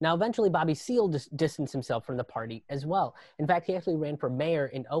 Now, eventually, Bobby Seale distanced himself from the party as well. In fact, he actually ran for mayor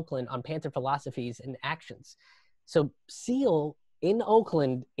in Oakland on Panther philosophies and actions. So Seale in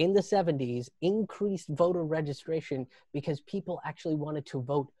Oakland in the 70s increased voter registration because people actually wanted to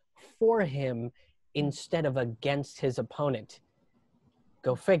vote for him instead of against his opponent.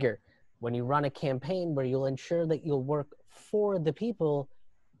 Go figure. When you run a campaign where you'll ensure that you'll work for the people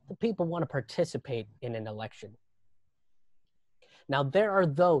want to participate in an election. Now, there are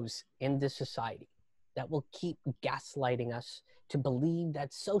those in this society that will keep gaslighting us to believe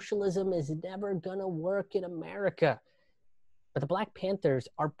that socialism is never going to work in America. But the Black Panthers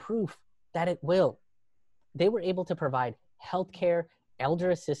are proof that it will. They were able to provide healthcare,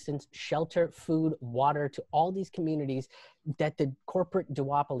 elder assistance, shelter, food, water to all these communities that the corporate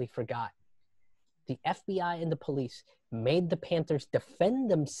duopoly forgot. The FBI and the police made the Panthers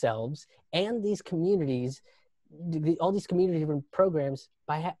defend themselves and these communities, all these community programs,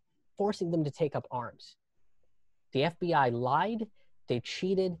 by forcing them to take up arms. The FBI lied, they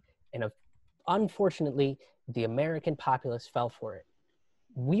cheated, and unfortunately, the American populace fell for it.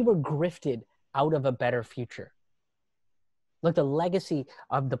 We were grifted out of a better future. Look, the legacy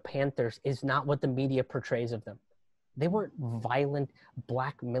of the Panthers is not what the media portrays of them. They weren't violent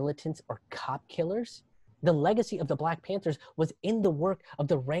black militants or cop killers. The legacy of the Black Panthers was in the work of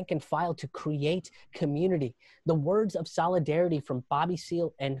the rank and file to create community. The words of solidarity from Bobby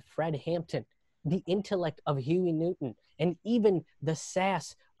Seale and Fred Hampton, the intellect of Huey Newton, and even the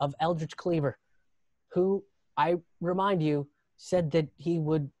sass of Eldridge Cleaver, who, I remind you, said that he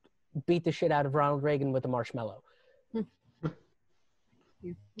would beat the shit out of Ronald Reagan with a marshmallow.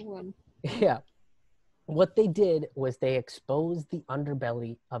 You won. Yeah. What they did was they exposed the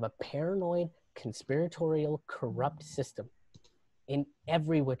underbelly of a paranoid, conspiratorial, corrupt system in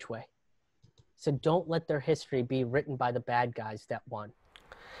every which way. So don't let their history be written by the bad guys that won.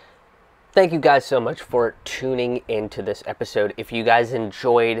 Thank you guys so much for tuning into this episode. If you guys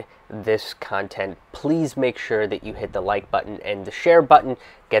enjoyed this content, please make sure that you hit the like button and the share button.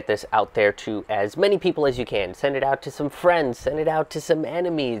 Get this out there to as many people as you can. Send it out to some friends, send it out to some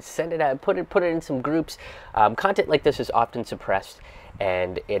enemies, send it out, put it in some groups. Content like this is often suppressed,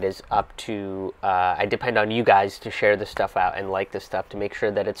 and it is up to, I depend on you guys to share this stuff out and like this stuff to make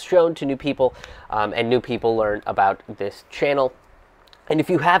sure that it's shown to new people, and new people learn about this channel. And if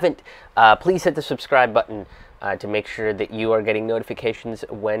you haven't, please hit the subscribe button to make sure that you are getting notifications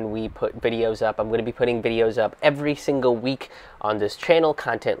when we put videos up. I'm going to be putting videos up every single week on this channel,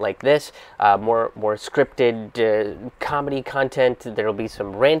 content like this, more scripted comedy content. There will be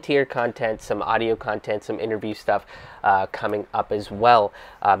some rantier content, some audio content, some interview stuff coming up as well.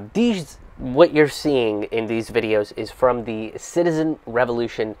 What you're seeing in these videos is from the Citizen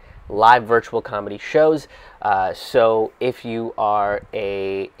Revolution live virtual comedy shows. So if you are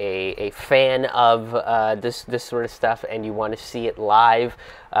a fan of this sort of stuff and you want to see it live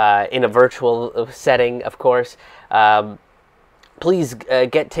in a virtual setting, of course, please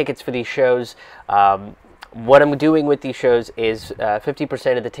get tickets for these shows. What I'm doing with these shows is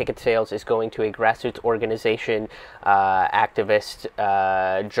 50% of the ticket sales is going to a grassroots organization, activists,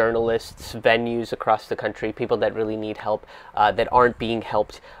 journalists, venues across the country, people that really need help, that aren't being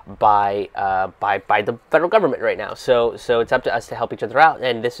helped by the federal government right now. So it's up to us to help each other out,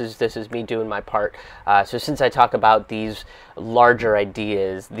 and this is me doing my part. So since I talk about these larger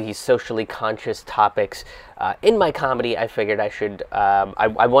ideas, these socially conscious topics in my comedy, I figured I should.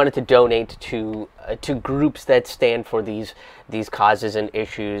 I wanted to donate to groups that stand for these causes and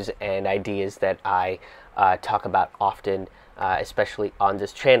issues and ideas that I talk about often, especially on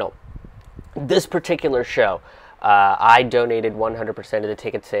this channel. This particular show, I donated 100% of the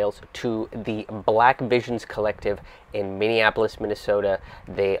ticket sales to the Black Visions Collective in Minneapolis, Minnesota.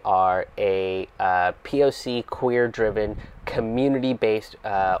 They are a POC, queer-driven, community-based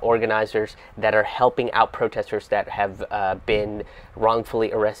organizers that are helping out protesters that have been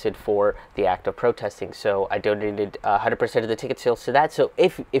wrongfully arrested for the act of protesting. So I donated 100% of the ticket sales to that. So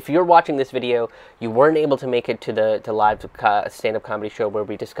if you're watching this video, you weren't able to make it to the live stand-up comedy show where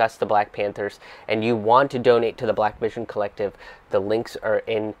we discuss the Black Panthers, and you want to donate to the Black Vision Collective, the links are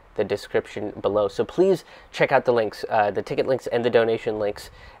in the description below. So please check out the links, the ticket links and the donation links,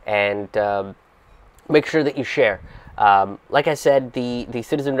 and make sure that you share. Like I said, the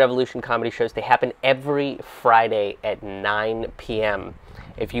Citizen Revolution comedy shows, they happen every Friday at 9 p.m.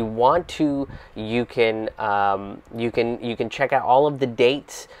 If you want to, you can check out all of the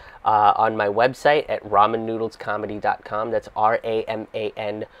dates on my website at ramennoodlescomedy.com. That's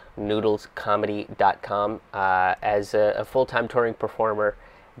RAMAN noodlescomedy.com. As a full-time touring performer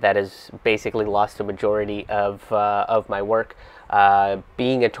that has basically lost a majority of my work.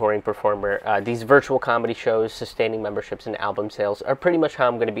 Being a touring performer, these virtual comedy shows, sustaining memberships and album sales are pretty much how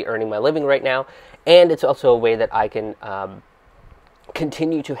I'm going to be earning my living right now, and it's also a way that I can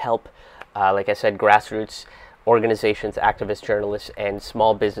continue to help, like I said, grassroots organizations, activists, journalists, and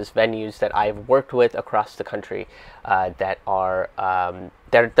small business venues that I've worked with across the country that are kind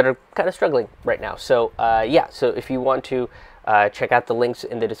of struggling right now. So yeah, so if you want to check out the links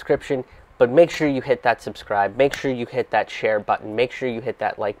in the description, but make sure you hit that subscribe, make sure you hit that share button, make sure you hit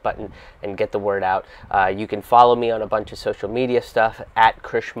that like button and get the word out. You can follow me on a bunch of social media stuff at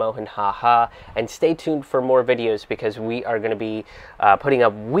Krish Mohan, haha, and stay tuned for more videos because we are going to be putting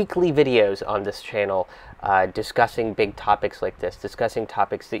up weekly videos on this channel discussing big topics like this, discussing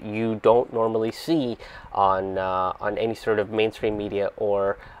topics that you don't normally see on any sort of mainstream media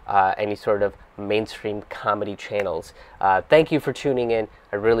or any sort of mainstream comedy channels. Thank you for tuning in.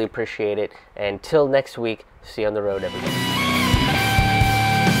 I really appreciate it. And till next week, see you on the road, everybody.